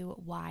tell you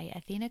why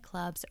Athena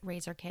Club's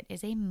razor kit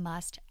is a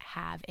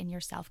must-have in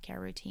your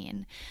self-care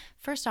routine.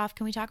 First off,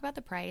 can we talk about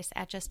the price?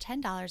 At just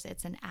 $10,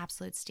 it's an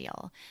absolute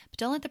steal. But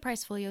don't let the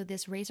price fool you.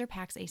 This razor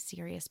packs a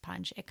serious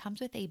punch. It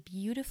comes with a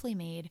beautifully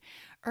made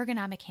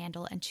ergonomic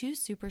handle and 2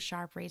 super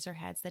sharp razor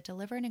heads that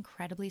deliver an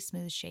incredibly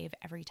smooth shave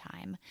every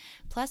time.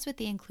 Plus, with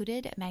the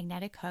included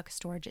magnetic hook,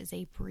 storage is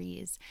a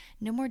breeze.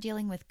 No more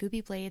dealing with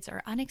goopy blades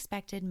or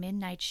unexpected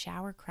midnight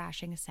shower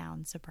crashing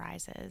sound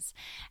surprises.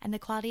 And the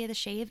quality of the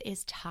shave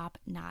is top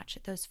notch.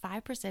 Those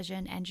 5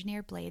 precision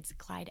engineered blades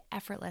glide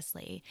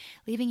effortlessly,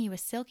 leaving you with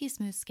silky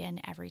smooth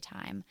skin every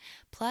time.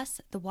 Plus,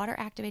 the water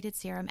activated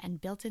serum and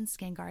built-in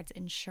skin guards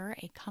ensure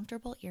a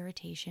comfortable,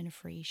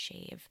 irritation-free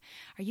shave.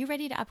 Are you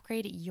ready to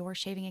upgrade your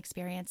shaving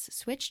experience?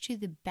 Switch to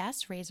the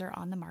best razor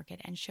on the market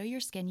and show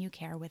your skin you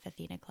care with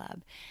Athena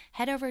Club.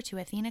 Head over to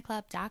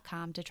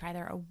athenaclub.com to try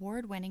their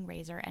award-winning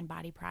razor and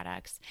body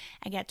products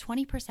and get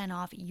 20%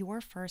 off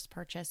your first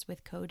purchase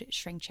with code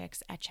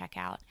SHRINKCHICKS at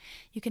checkout.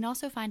 You can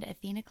also find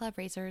Athena Club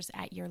razors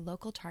at your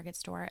local Target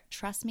store.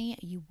 Trust me,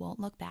 you won't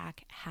look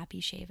back. Happy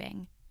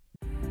shaving.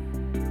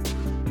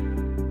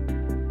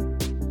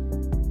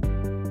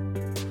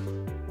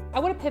 I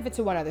want to pivot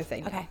to one other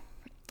thing. Okay.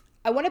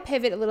 I want to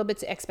pivot a little bit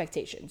to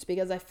expectations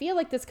because I feel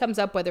like this comes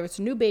up whether it's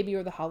a new baby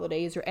or the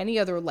holidays or any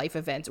other life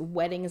events.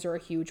 Weddings are a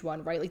huge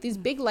one, right? Like these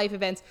big life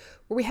events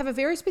where we have a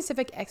very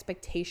specific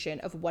expectation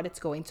of what it's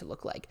going to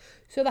look like.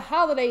 So the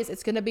holidays,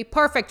 it's going to be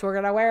perfect. We're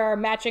going to wear our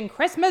matching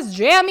Christmas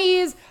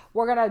jammies.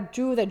 We're going to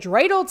do the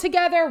dreidel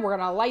together. We're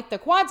going to light the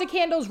Kwanzaa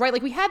candles, right?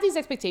 Like we have these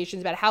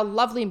expectations about how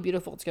lovely and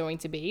beautiful it's going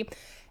to be.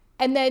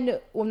 And then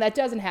when that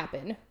doesn't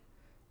happen,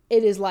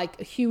 it is like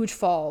a huge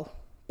fall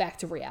back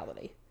to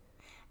reality.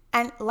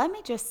 And let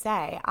me just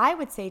say, I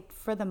would say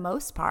for the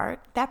most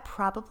part, that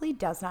probably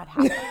does not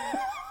happen.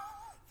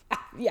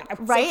 Yeah.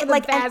 Right?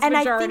 Like, and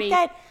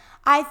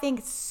I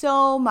think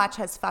so much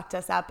has fucked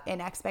us up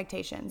in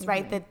expectations,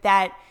 right?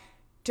 That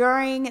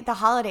during the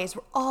holidays,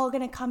 we're all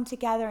going to come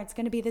together. It's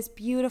going to be this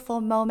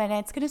beautiful moment and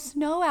it's going to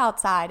snow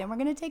outside and we're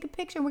going to take a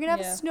picture and we're going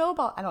to have a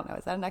snowball. I don't know.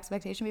 Is that an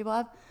expectation people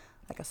have?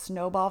 Like a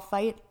snowball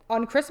fight?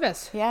 On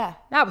Christmas. Yeah.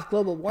 Not with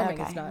global warming.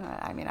 Okay. It's not.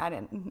 I mean, I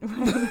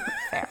didn't.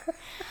 Fair.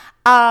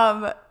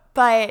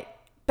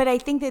 But I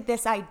think that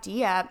this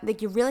idea,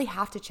 like you really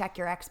have to check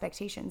your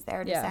expectations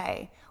there to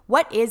say,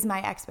 what is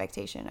my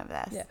expectation of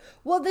this? Yeah.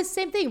 Well, the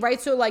same thing, right?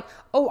 So like,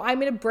 oh, I'm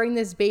going to bring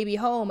this baby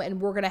home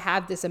and we're going to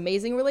have this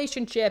amazing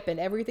relationship and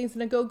everything's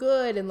going to go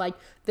good. And like,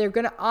 they're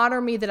going to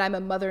honor me that I'm a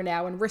mother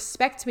now and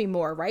respect me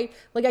more, right?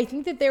 Like, I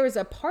think that there is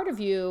a part of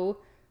you,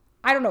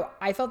 I don't know.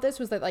 I felt this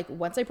was that like,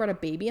 once I brought a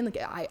baby and like,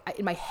 I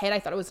in my head, I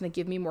thought it was going to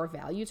give me more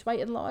value to my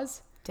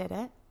in-laws. Did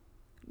it?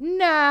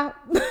 Nah.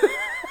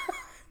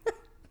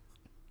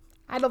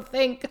 I don't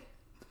think.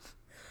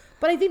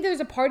 But I think there's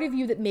a part of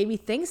you that maybe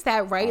thinks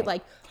that, right?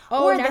 Like,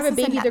 oh, now I have a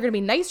baby, they're going to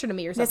be nicer to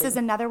me or something. This is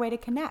another way to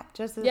connect,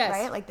 just as,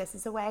 right? Like, this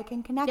is a way I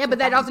can connect. Yeah, but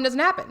that often doesn't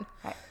happen.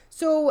 Right.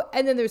 So,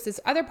 and then there's this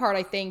other part,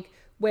 I think,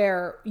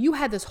 where you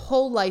had this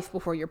whole life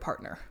before your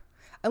partner.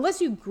 Unless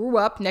you grew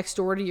up next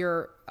door to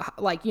your,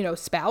 like, you know,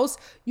 spouse,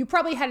 you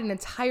probably had an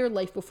entire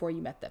life before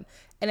you met them.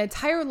 An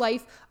entire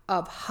life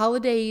of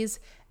holidays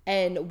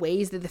and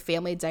ways that the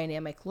family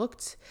dynamic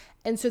looked.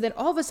 And so then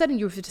all of a sudden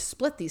you have to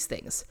split these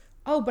things.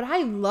 Oh, but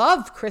I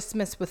love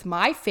Christmas with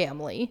my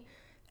family.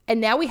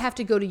 And now we have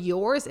to go to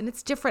yours and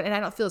it's different and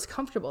I don't feel as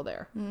comfortable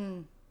there.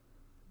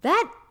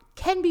 That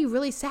can be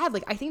really sad.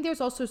 Like, I think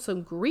there's also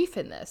some grief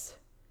in this.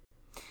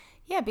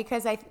 Yeah,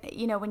 because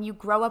when you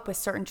grow up with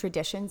certain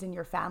traditions in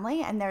your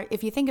family, and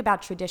if you think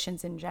about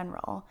traditions in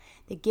general,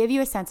 they give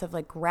you a sense of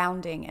like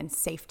grounding and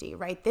safety,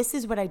 right? This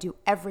is what I do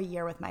every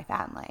year with my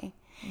family.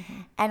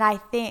 Mm-hmm. And I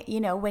think,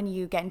 when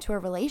you get into a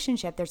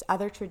relationship, there's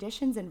other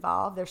traditions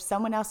involved. There's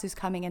someone else who's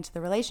coming into the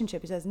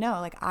relationship who says,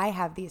 no, like I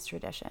have these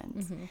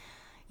traditions,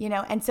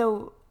 and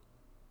so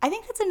I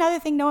think that's another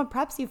thing no one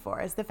preps you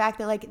for is the fact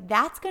that like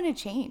that's going to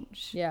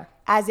change. Yeah.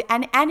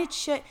 And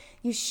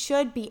you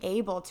should be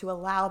able to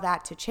allow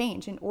that to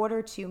change in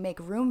order to make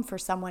room for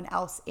someone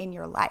else in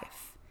your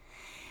life.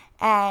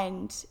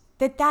 And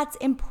that's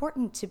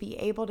important to be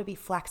able to be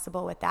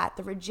flexible with that.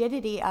 The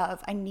rigidity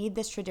of I need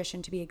this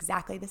tradition to be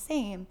exactly the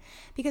same,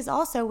 because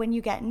also when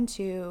you get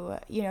into,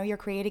 you're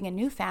creating a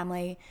new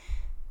family,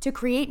 to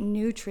create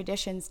new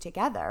traditions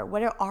together.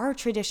 What do our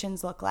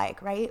traditions look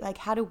like, right? Like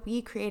how do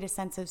we create a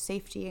sense of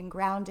safety and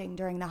grounding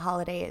during the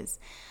holidays?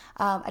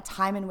 A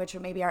time in which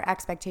maybe our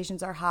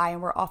expectations are high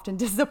and we're often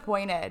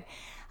disappointed.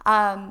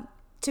 To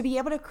be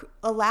able to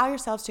allow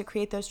yourselves to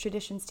create those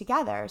traditions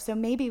together. So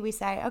maybe we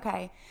say,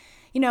 okay,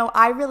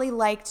 I really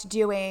liked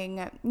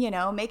doing,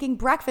 making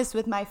breakfast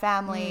with my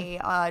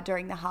family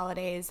during the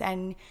holidays.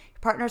 And your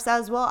partner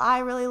says, well, I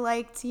really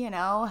liked,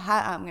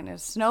 I'm going to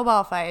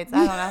snowball fights.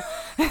 I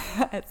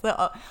don't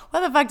know.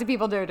 What the fuck do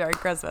people do during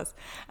Christmas?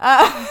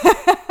 Watch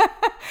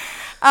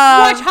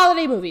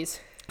holiday movies.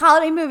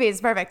 Holiday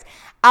movies, perfect.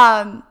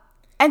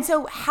 And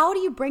so how do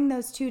you bring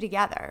those two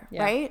together,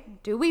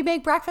 right? Do we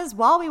make breakfast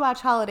while we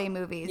watch holiday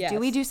movies? Yes. Do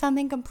we do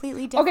something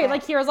completely different? Okay,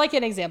 like here's like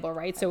an example,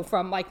 right? So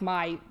from like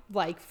my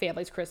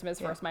family's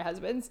Christmas versus my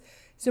husband's.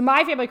 So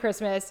my family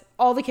Christmas,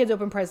 all the kids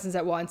open presents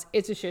at once.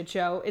 It's a shit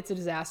show. It's a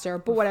disaster.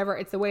 But whatever,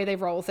 it's the way they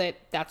roll with it.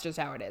 That's just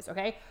how it is,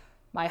 okay?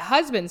 My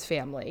husband's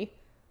family,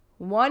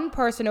 one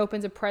person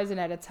opens a present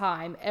at a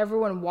time.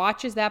 Everyone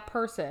watches that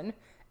person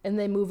and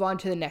they move on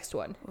to the next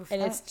one.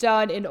 And it's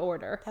done in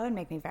order. That would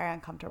make me very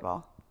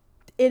uncomfortable.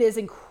 It is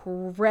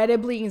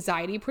incredibly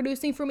anxiety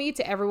producing for me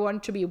to everyone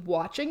to be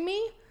watching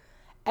me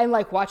and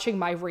like watching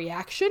my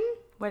reaction.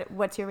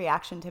 What's your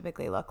reaction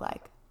typically look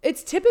like?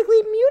 It's typically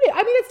muted.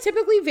 I mean, it's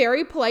typically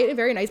very polite and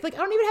very nice. But,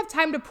 like, I don't even have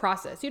time to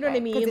process. You know what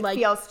I mean? Because it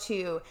feels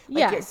too,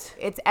 like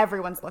it's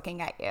everyone's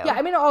looking at you. Yeah,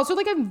 I mean, also,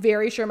 like, I'm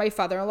very sure my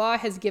father-in-law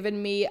has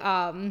given me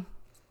a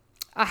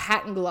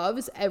hat and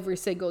gloves every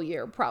single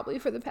year, probably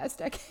for the past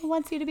decade. He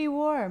wants you to be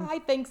warm. I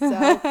think so.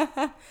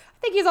 I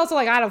think he's also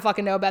like, I don't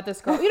fucking know about this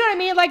girl. You know what I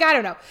mean? Like, I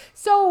don't know.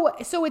 So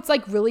it's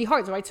like really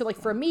hard, right? So like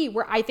for me,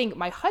 where I think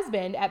my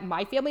husband at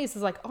my family is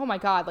like, oh my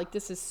God, like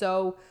this is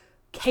so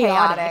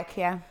chaotic.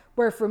 Yeah.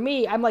 Where for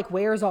me, I'm like,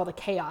 where's all the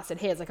chaos at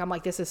his? Like, I'm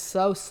like, this is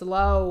so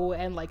slow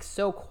and like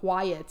so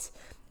quiet.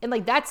 And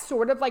like, that's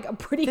sort of like a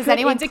pretty good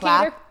indicator.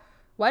 Clap?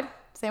 What?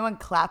 Does anyone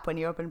clap when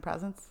you open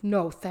presents?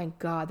 No, thank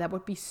God. That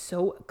would be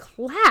so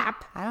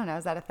clap. I don't know.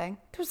 Is that a thing?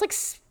 There's like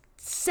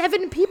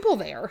 7 people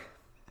there.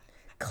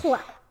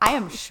 Clap. I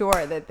am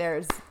sure that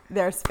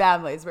there's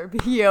families where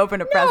you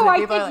open a present. No, I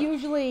people think are like,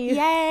 usually.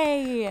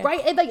 yay.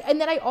 Right. And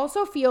then I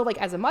also feel like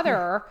as a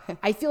mother,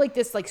 I feel like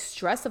this like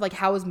stress of like,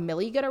 how is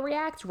Millie going to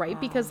react? Right.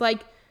 Because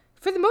like,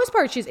 for the most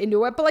part, she's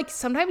into it. But like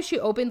sometimes she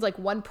opens like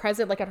one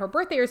present, like at her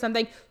birthday or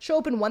something. She'll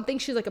open one thing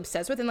she's like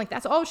obsessed with. And like,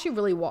 that's all she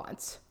really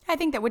wants. I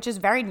think that which is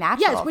very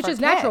natural. Yes, which for is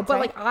natural. kids, But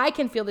right? like, I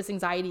can feel this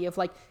anxiety of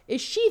like,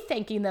 is she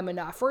thanking them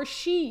enough? Or is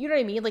she, you know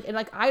what I mean? Like, and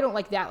like, I don't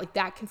like that. Like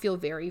that can feel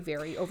very,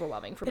 very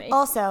overwhelming for me.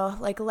 Also,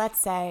 like, let's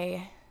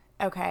say,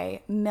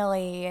 okay,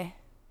 Millie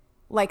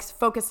like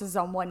focuses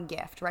on one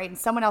gift, right? And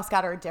someone else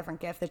got her a different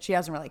gift that she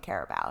doesn't really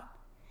care about.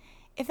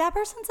 If that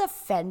person's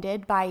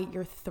offended by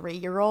your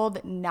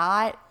 3-year-old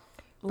not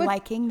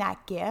liking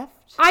that gift.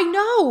 I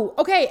know.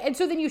 Okay. And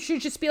so then you should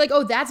just be like,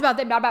 oh, that's about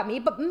them, not about me.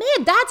 But man,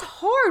 that's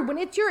hard when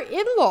it's your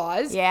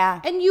in-laws.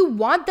 Yeah. And you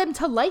want them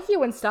to like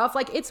you and stuff.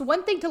 Like, it's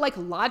one thing to like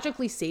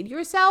logically say to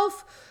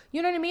yourself,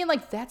 you know what I mean?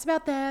 Like, that's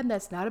about them.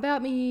 That's not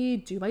about me.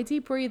 Do my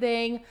deep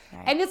breathing.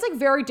 Right. And it's like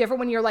very different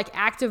when you're like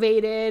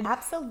activated.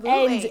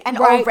 Absolutely. And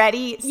right,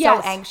 already so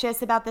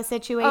anxious about the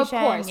situation. Of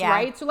course,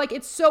 right? So like,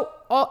 it's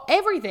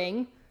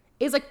everything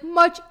is like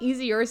much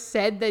easier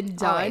said than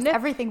done. Always.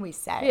 Everything we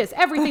say. Yes,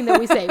 everything that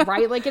we say,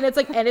 right? Like, and it's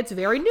like, and it's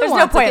very nuanced. There's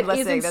no point in like,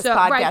 listening to this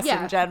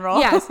podcast in general.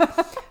 Yes.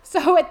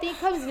 So I think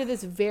it comes into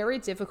this very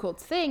difficult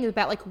thing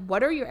about like,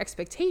 what are your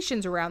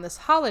expectations around this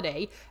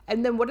holiday?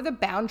 And then what are the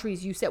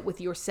boundaries you set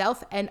with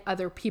yourself and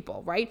other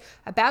people, right?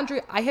 A boundary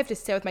I have to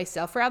set with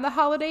myself around the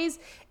holidays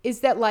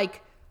is that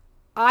like,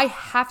 I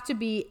have to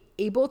be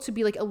able to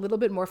be like a little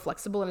bit more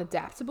flexible and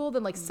adaptable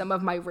than like some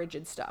of my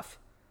rigid stuff.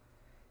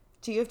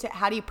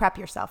 How do you prep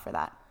yourself for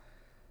that?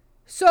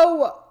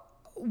 So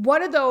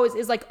one of those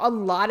is like a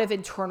lot of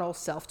internal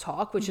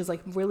self-talk, which is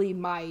like really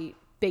my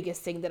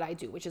biggest thing that I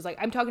do, which is like,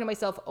 I'm talking to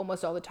myself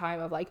almost all the time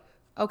of like,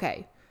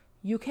 okay,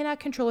 you cannot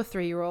control a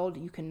 3-year-old.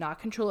 You cannot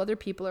control other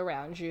people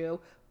around you.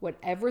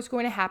 Whatever is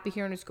going to happen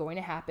here and is going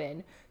to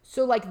happen.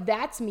 So like,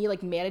 that's me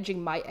like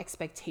managing my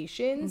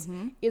expectations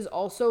is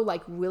also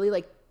like really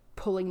like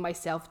pulling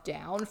myself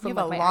down from you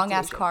have like, a my long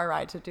ass activation. car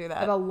ride to do that.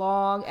 I have a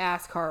long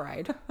ass car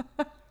ride.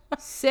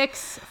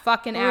 6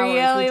 fucking hours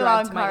really we drive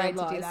long to car my ride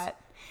in-laws. to do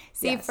that.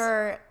 See, Yes.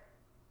 for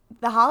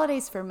the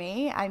holidays for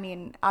me, I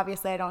mean,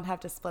 obviously I don't have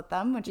to split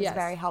them, which is Yes.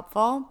 very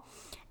helpful.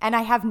 And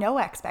I have no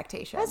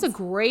expectations. That's a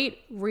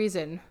great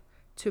reason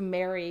to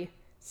marry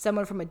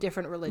someone from a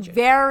different religion.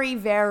 Very,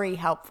 very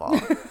helpful.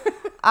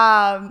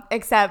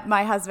 Except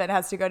my husband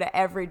has to go to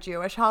every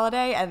Jewish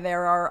holiday, and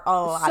there are a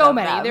lot So of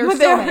many. them. There's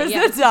so many,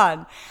 yes.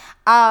 a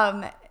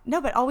ton.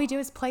 No, but all we do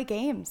is play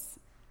games.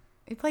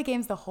 We play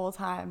games the whole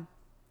time.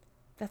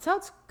 That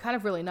sounds kind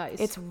of really nice.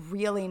 It's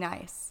really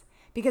nice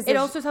because it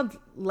also sounds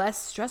less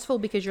stressful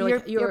because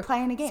you're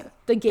playing a game.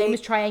 The game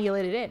is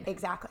triangulated in.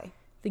 Exactly.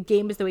 The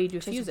game is the way you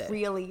diffuse It's it.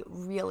 really,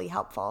 really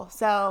helpful.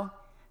 So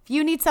if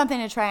you need something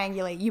to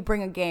triangulate, you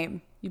bring a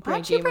game. Why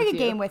don't you bring a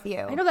game with you?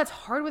 I know that's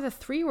hard with a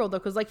 3-year-old though,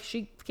 because like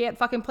she can't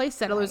fucking play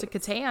Settlers of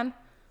Catan.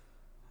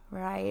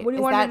 Right. What do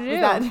you want her to do? Is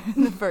that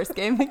the first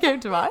game that came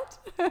to mind?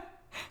 I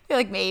feel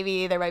like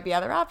maybe there might be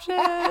other options.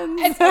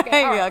 It's okay.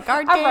 Maybe All right. a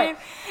card All game. right.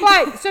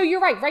 But so you're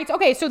right?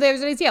 Okay, so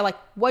there's an idea. Like,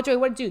 what do I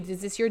want to do?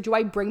 This year, do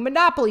I bring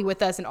Monopoly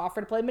with us and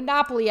offer to play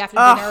Monopoly after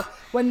dinner?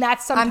 When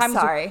that's sometimes. I'm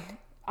sorry.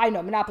 I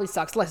know Monopoly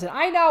sucks. Listen,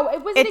 I know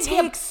it was. It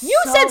takes You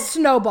said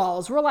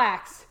snowballs.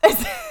 Relax.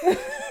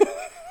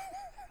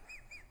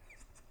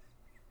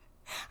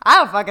 I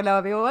don't fucking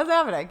know, people. What's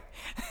happening?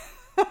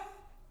 What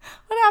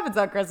happens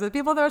on Christmas?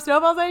 People throw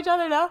snowballs at each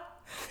other? No?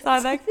 It's not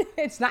a thing?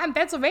 It's not in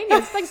Pennsylvania.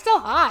 It's like still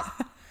hot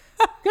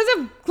because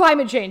of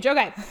climate change.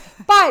 Okay.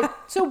 But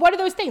so what are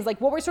those things? Like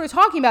what we're sort of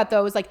talking about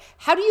though is like,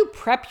 how do you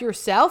prep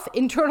yourself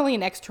internally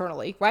and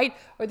externally, right?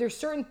 Are there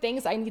certain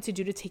things I need to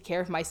do to take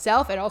care of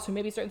myself and also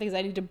maybe certain things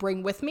I need to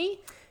bring with me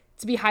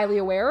to be highly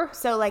aware?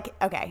 So like,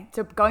 okay.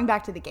 So going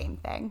back to the game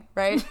thing,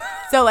 right?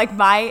 So like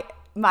my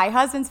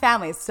husband's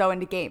family is so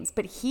into games,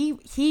 but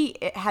he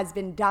has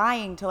been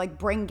dying to like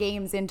bring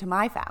games into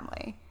my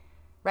family.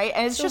 Right.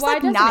 And it's So just why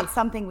like doesn't not he?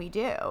 something we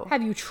do.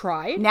 Have you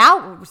tried?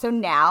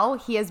 Now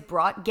he has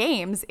brought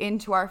games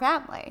into our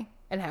family.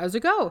 And how's it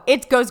go?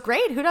 It goes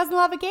great. Who doesn't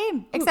love a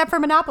game? Except for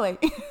Monopoly.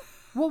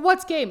 Well,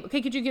 what's game?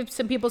 Okay, could you give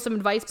some people some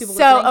advice? People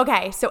So, listening?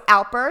 okay. So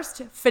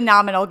Outburst,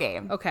 phenomenal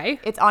game.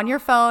 Okay. It's on your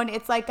phone.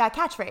 It's like a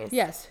catchphrase.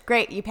 Yes.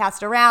 Great. You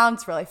pass it around.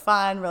 It's really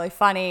fun, really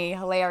funny,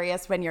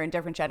 hilarious when you're in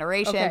different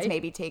generations. Okay.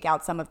 Maybe take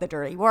out some of the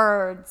dirty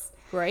words.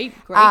 Great.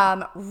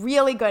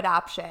 Really good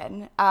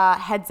option.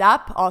 Heads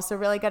Up, also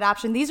really good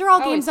option. These are all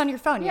games on your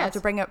phone. You have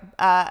to bring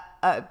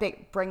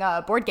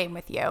a board game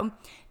with you.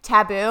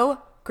 Taboo,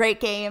 great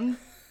game.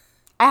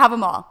 I have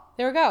them all.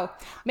 There we go.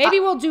 Maybe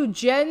we'll do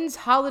Jen's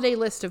holiday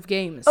list of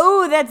games.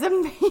 Oh, that's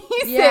amazing.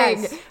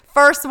 Yes.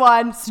 First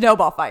one,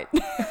 snowball fight.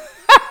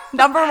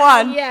 Number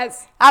one.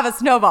 Yes. Have a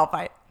snowball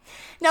fight.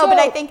 No, but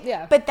I think,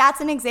 yeah. but that's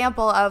an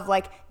example of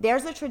like,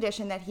 there's a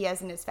tradition that he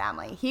has in his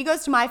family. He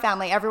goes to my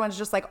family, everyone's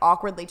just like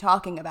awkwardly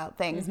talking about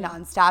things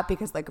nonstop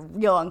because like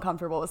real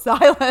uncomfortable with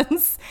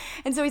silence.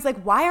 And so he's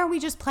like, why aren't we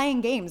just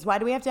playing games? Why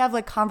do we have to have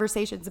like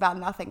conversations about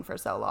nothing for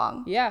so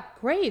long? Yeah,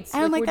 great.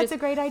 And I'm like, that's a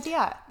great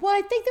idea. Well,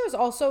 I think there was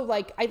also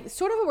like,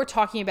 sort of what we're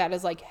talking about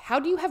is like, how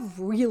do you have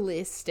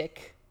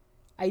realistic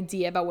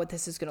idea about what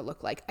this is going to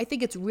look like? I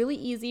think it's really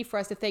easy for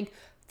us to think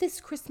this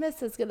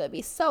Christmas is going to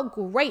be so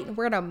great and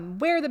we're going to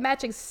wear the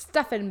matching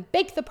stuff and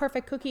bake the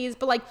perfect cookies.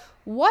 But like,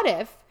 what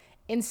if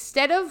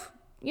instead of,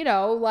 you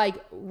know, like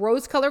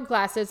rose-colored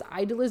glasses,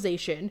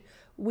 idealization,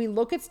 we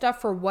look at stuff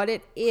for what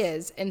it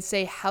is and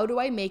say, how do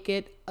I make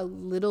it a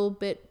little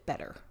bit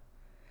better?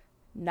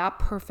 Not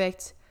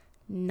perfect,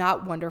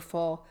 not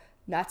wonderful,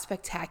 not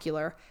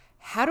spectacular.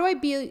 How do I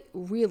be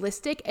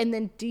realistic and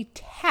then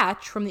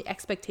detach from the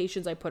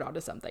expectations I put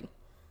onto something?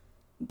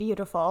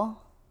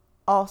 Beautiful.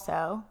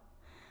 Also,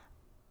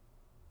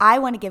 I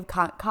want to give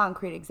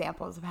concrete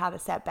examples of how to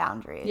set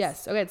boundaries.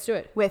 Yes. Okay, let's do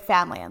it. With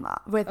family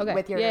in-law,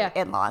 with your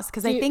in-laws.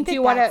 Because I think do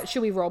you want to,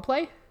 should we role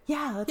play?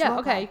 Yeah, let's Yeah, role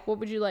okay. play. What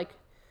would you like?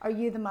 Are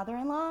you the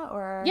mother-in-law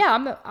or? Yeah,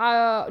 I'm the,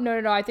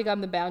 no, I think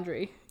I'm the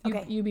boundary.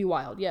 Okay. You be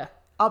wild, yeah.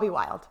 I'll be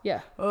wild.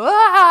 Yeah.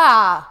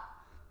 Ah!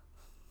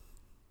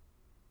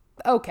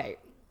 Okay.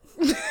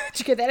 Did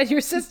you get that in your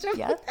system?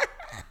 Yeah.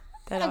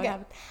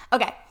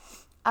 Okay.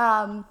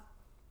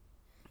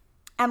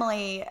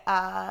 Emily,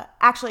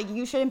 actually,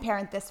 you shouldn't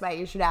parent this way.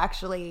 You should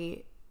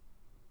actually,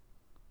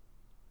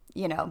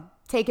 you know,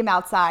 take him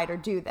outside or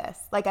do this.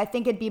 Like, I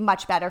think it'd be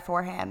much better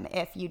for him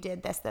if you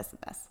did this, this, and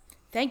this.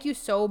 Thank you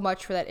so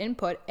much for that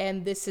input.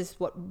 And this is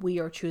what we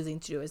are choosing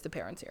to do as the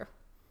parents here.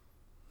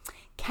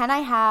 Can I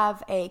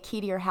have a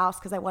key to your house?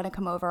 Because I want to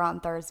come over on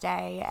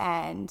Thursday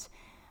and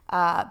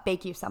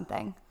bake you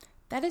something.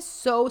 That is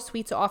so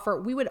sweet to offer.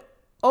 We would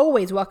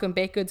always welcome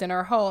baked goods in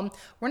our home.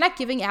 We're not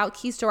giving out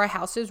keys to our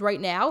houses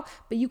right now,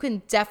 but you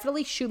can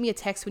definitely shoot me a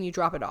text when you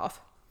drop it off.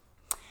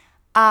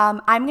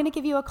 I'm going to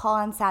give you a call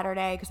on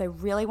Saturday because I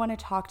really want to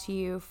talk to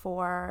you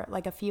for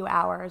like a few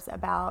hours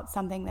about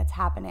something that's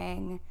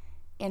happening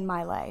in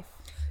my life.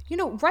 You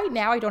know, right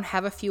now I don't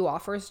have a few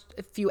hours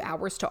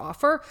to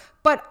offer,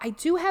 but I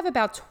do have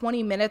about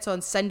 20 minutes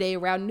on Sunday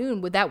around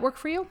noon. Would that work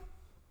for you?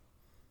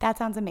 That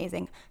sounds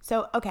amazing.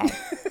 So, okay.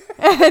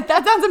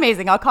 That sounds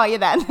amazing. I'll call you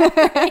then.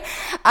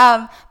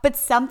 But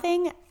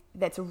something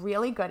that's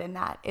really good in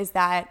that is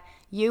that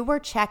you were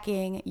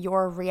checking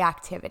your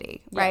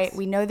reactivity, right? Yes.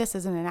 We know this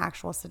isn't an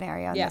actual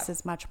scenario and Yeah. this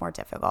is much more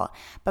difficult.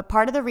 But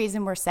part of the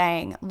reason we're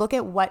saying, look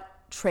at what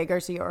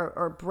triggers you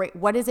or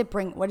what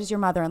does your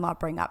mother-in-law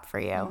bring up for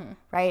you,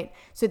 right?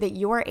 So that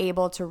you're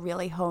able to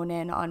really hone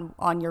in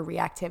on your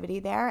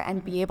reactivity there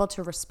and be able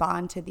to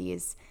respond to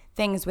these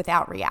things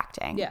without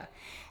reacting. Yeah.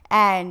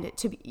 And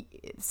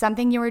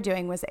something you were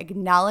doing was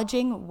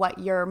acknowledging what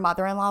your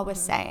mother-in-law was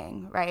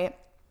saying, right?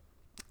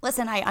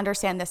 Listen, I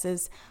understand this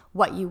is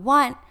what you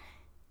want,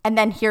 and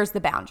then here's the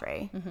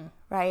boundary,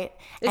 right?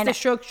 It's a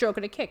stroke,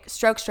 and a kick.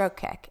 Stroke,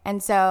 kick.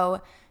 And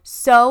so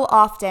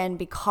often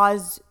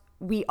because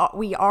we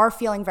are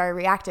feeling very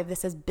reactive,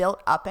 this is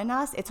built up in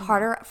us. It's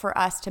harder for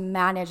us to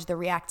manage the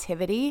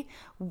reactivity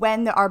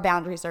when our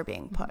boundaries are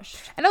being pushed.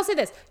 And I'll say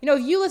this, you know,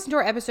 if you listen to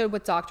our episode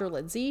with Dr.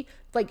 Lindsay,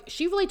 like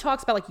she really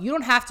talks about like, you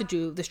don't have to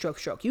do the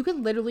stroke. You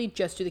can literally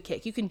just do the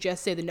kick. You can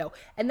just say the no.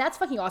 And that's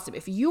fucking awesome.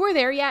 If you are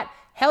there yet,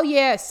 hell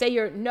yeah, say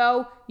your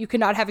no, you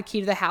cannot have a key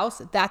to the house.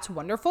 That's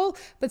wonderful.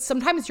 But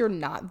sometimes you're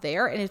not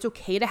there and it's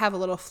okay to have a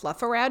little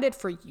fluff around it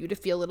for you to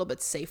feel a little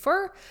bit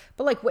safer.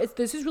 But like,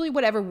 this is really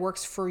whatever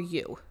works for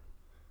you.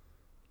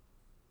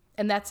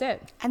 And that's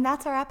it. And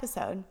that's our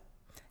episode.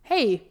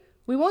 Hey,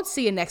 we won't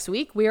see you next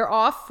week. We are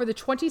off for the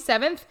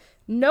 27th.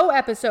 No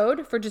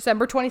episode for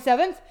December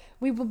 27th.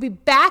 We will be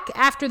back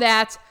after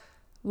that.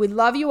 We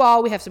love you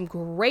all. We have some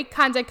great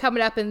content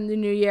coming up in the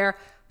new year.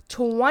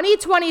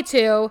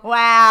 2022.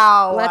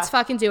 Wow. Let's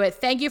fucking do it.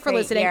 Thank you for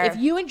listening. Year. If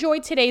you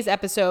enjoyed today's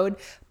episode,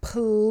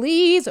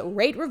 please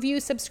rate, review,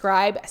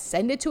 subscribe,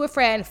 send it to a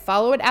friend,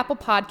 follow at Apple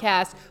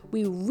Podcasts.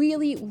 We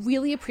really,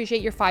 really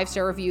appreciate your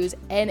 5-star reviews,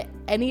 and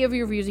any of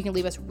your reviews you can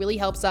leave us really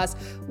helps us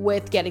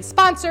with getting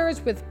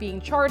sponsors, with being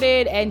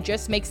charted, and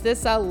just makes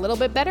this a little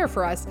bit better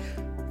for us.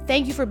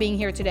 Thank you for being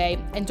here today,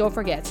 and don't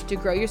forget, to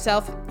grow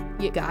yourself,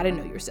 you gotta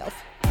know yourself.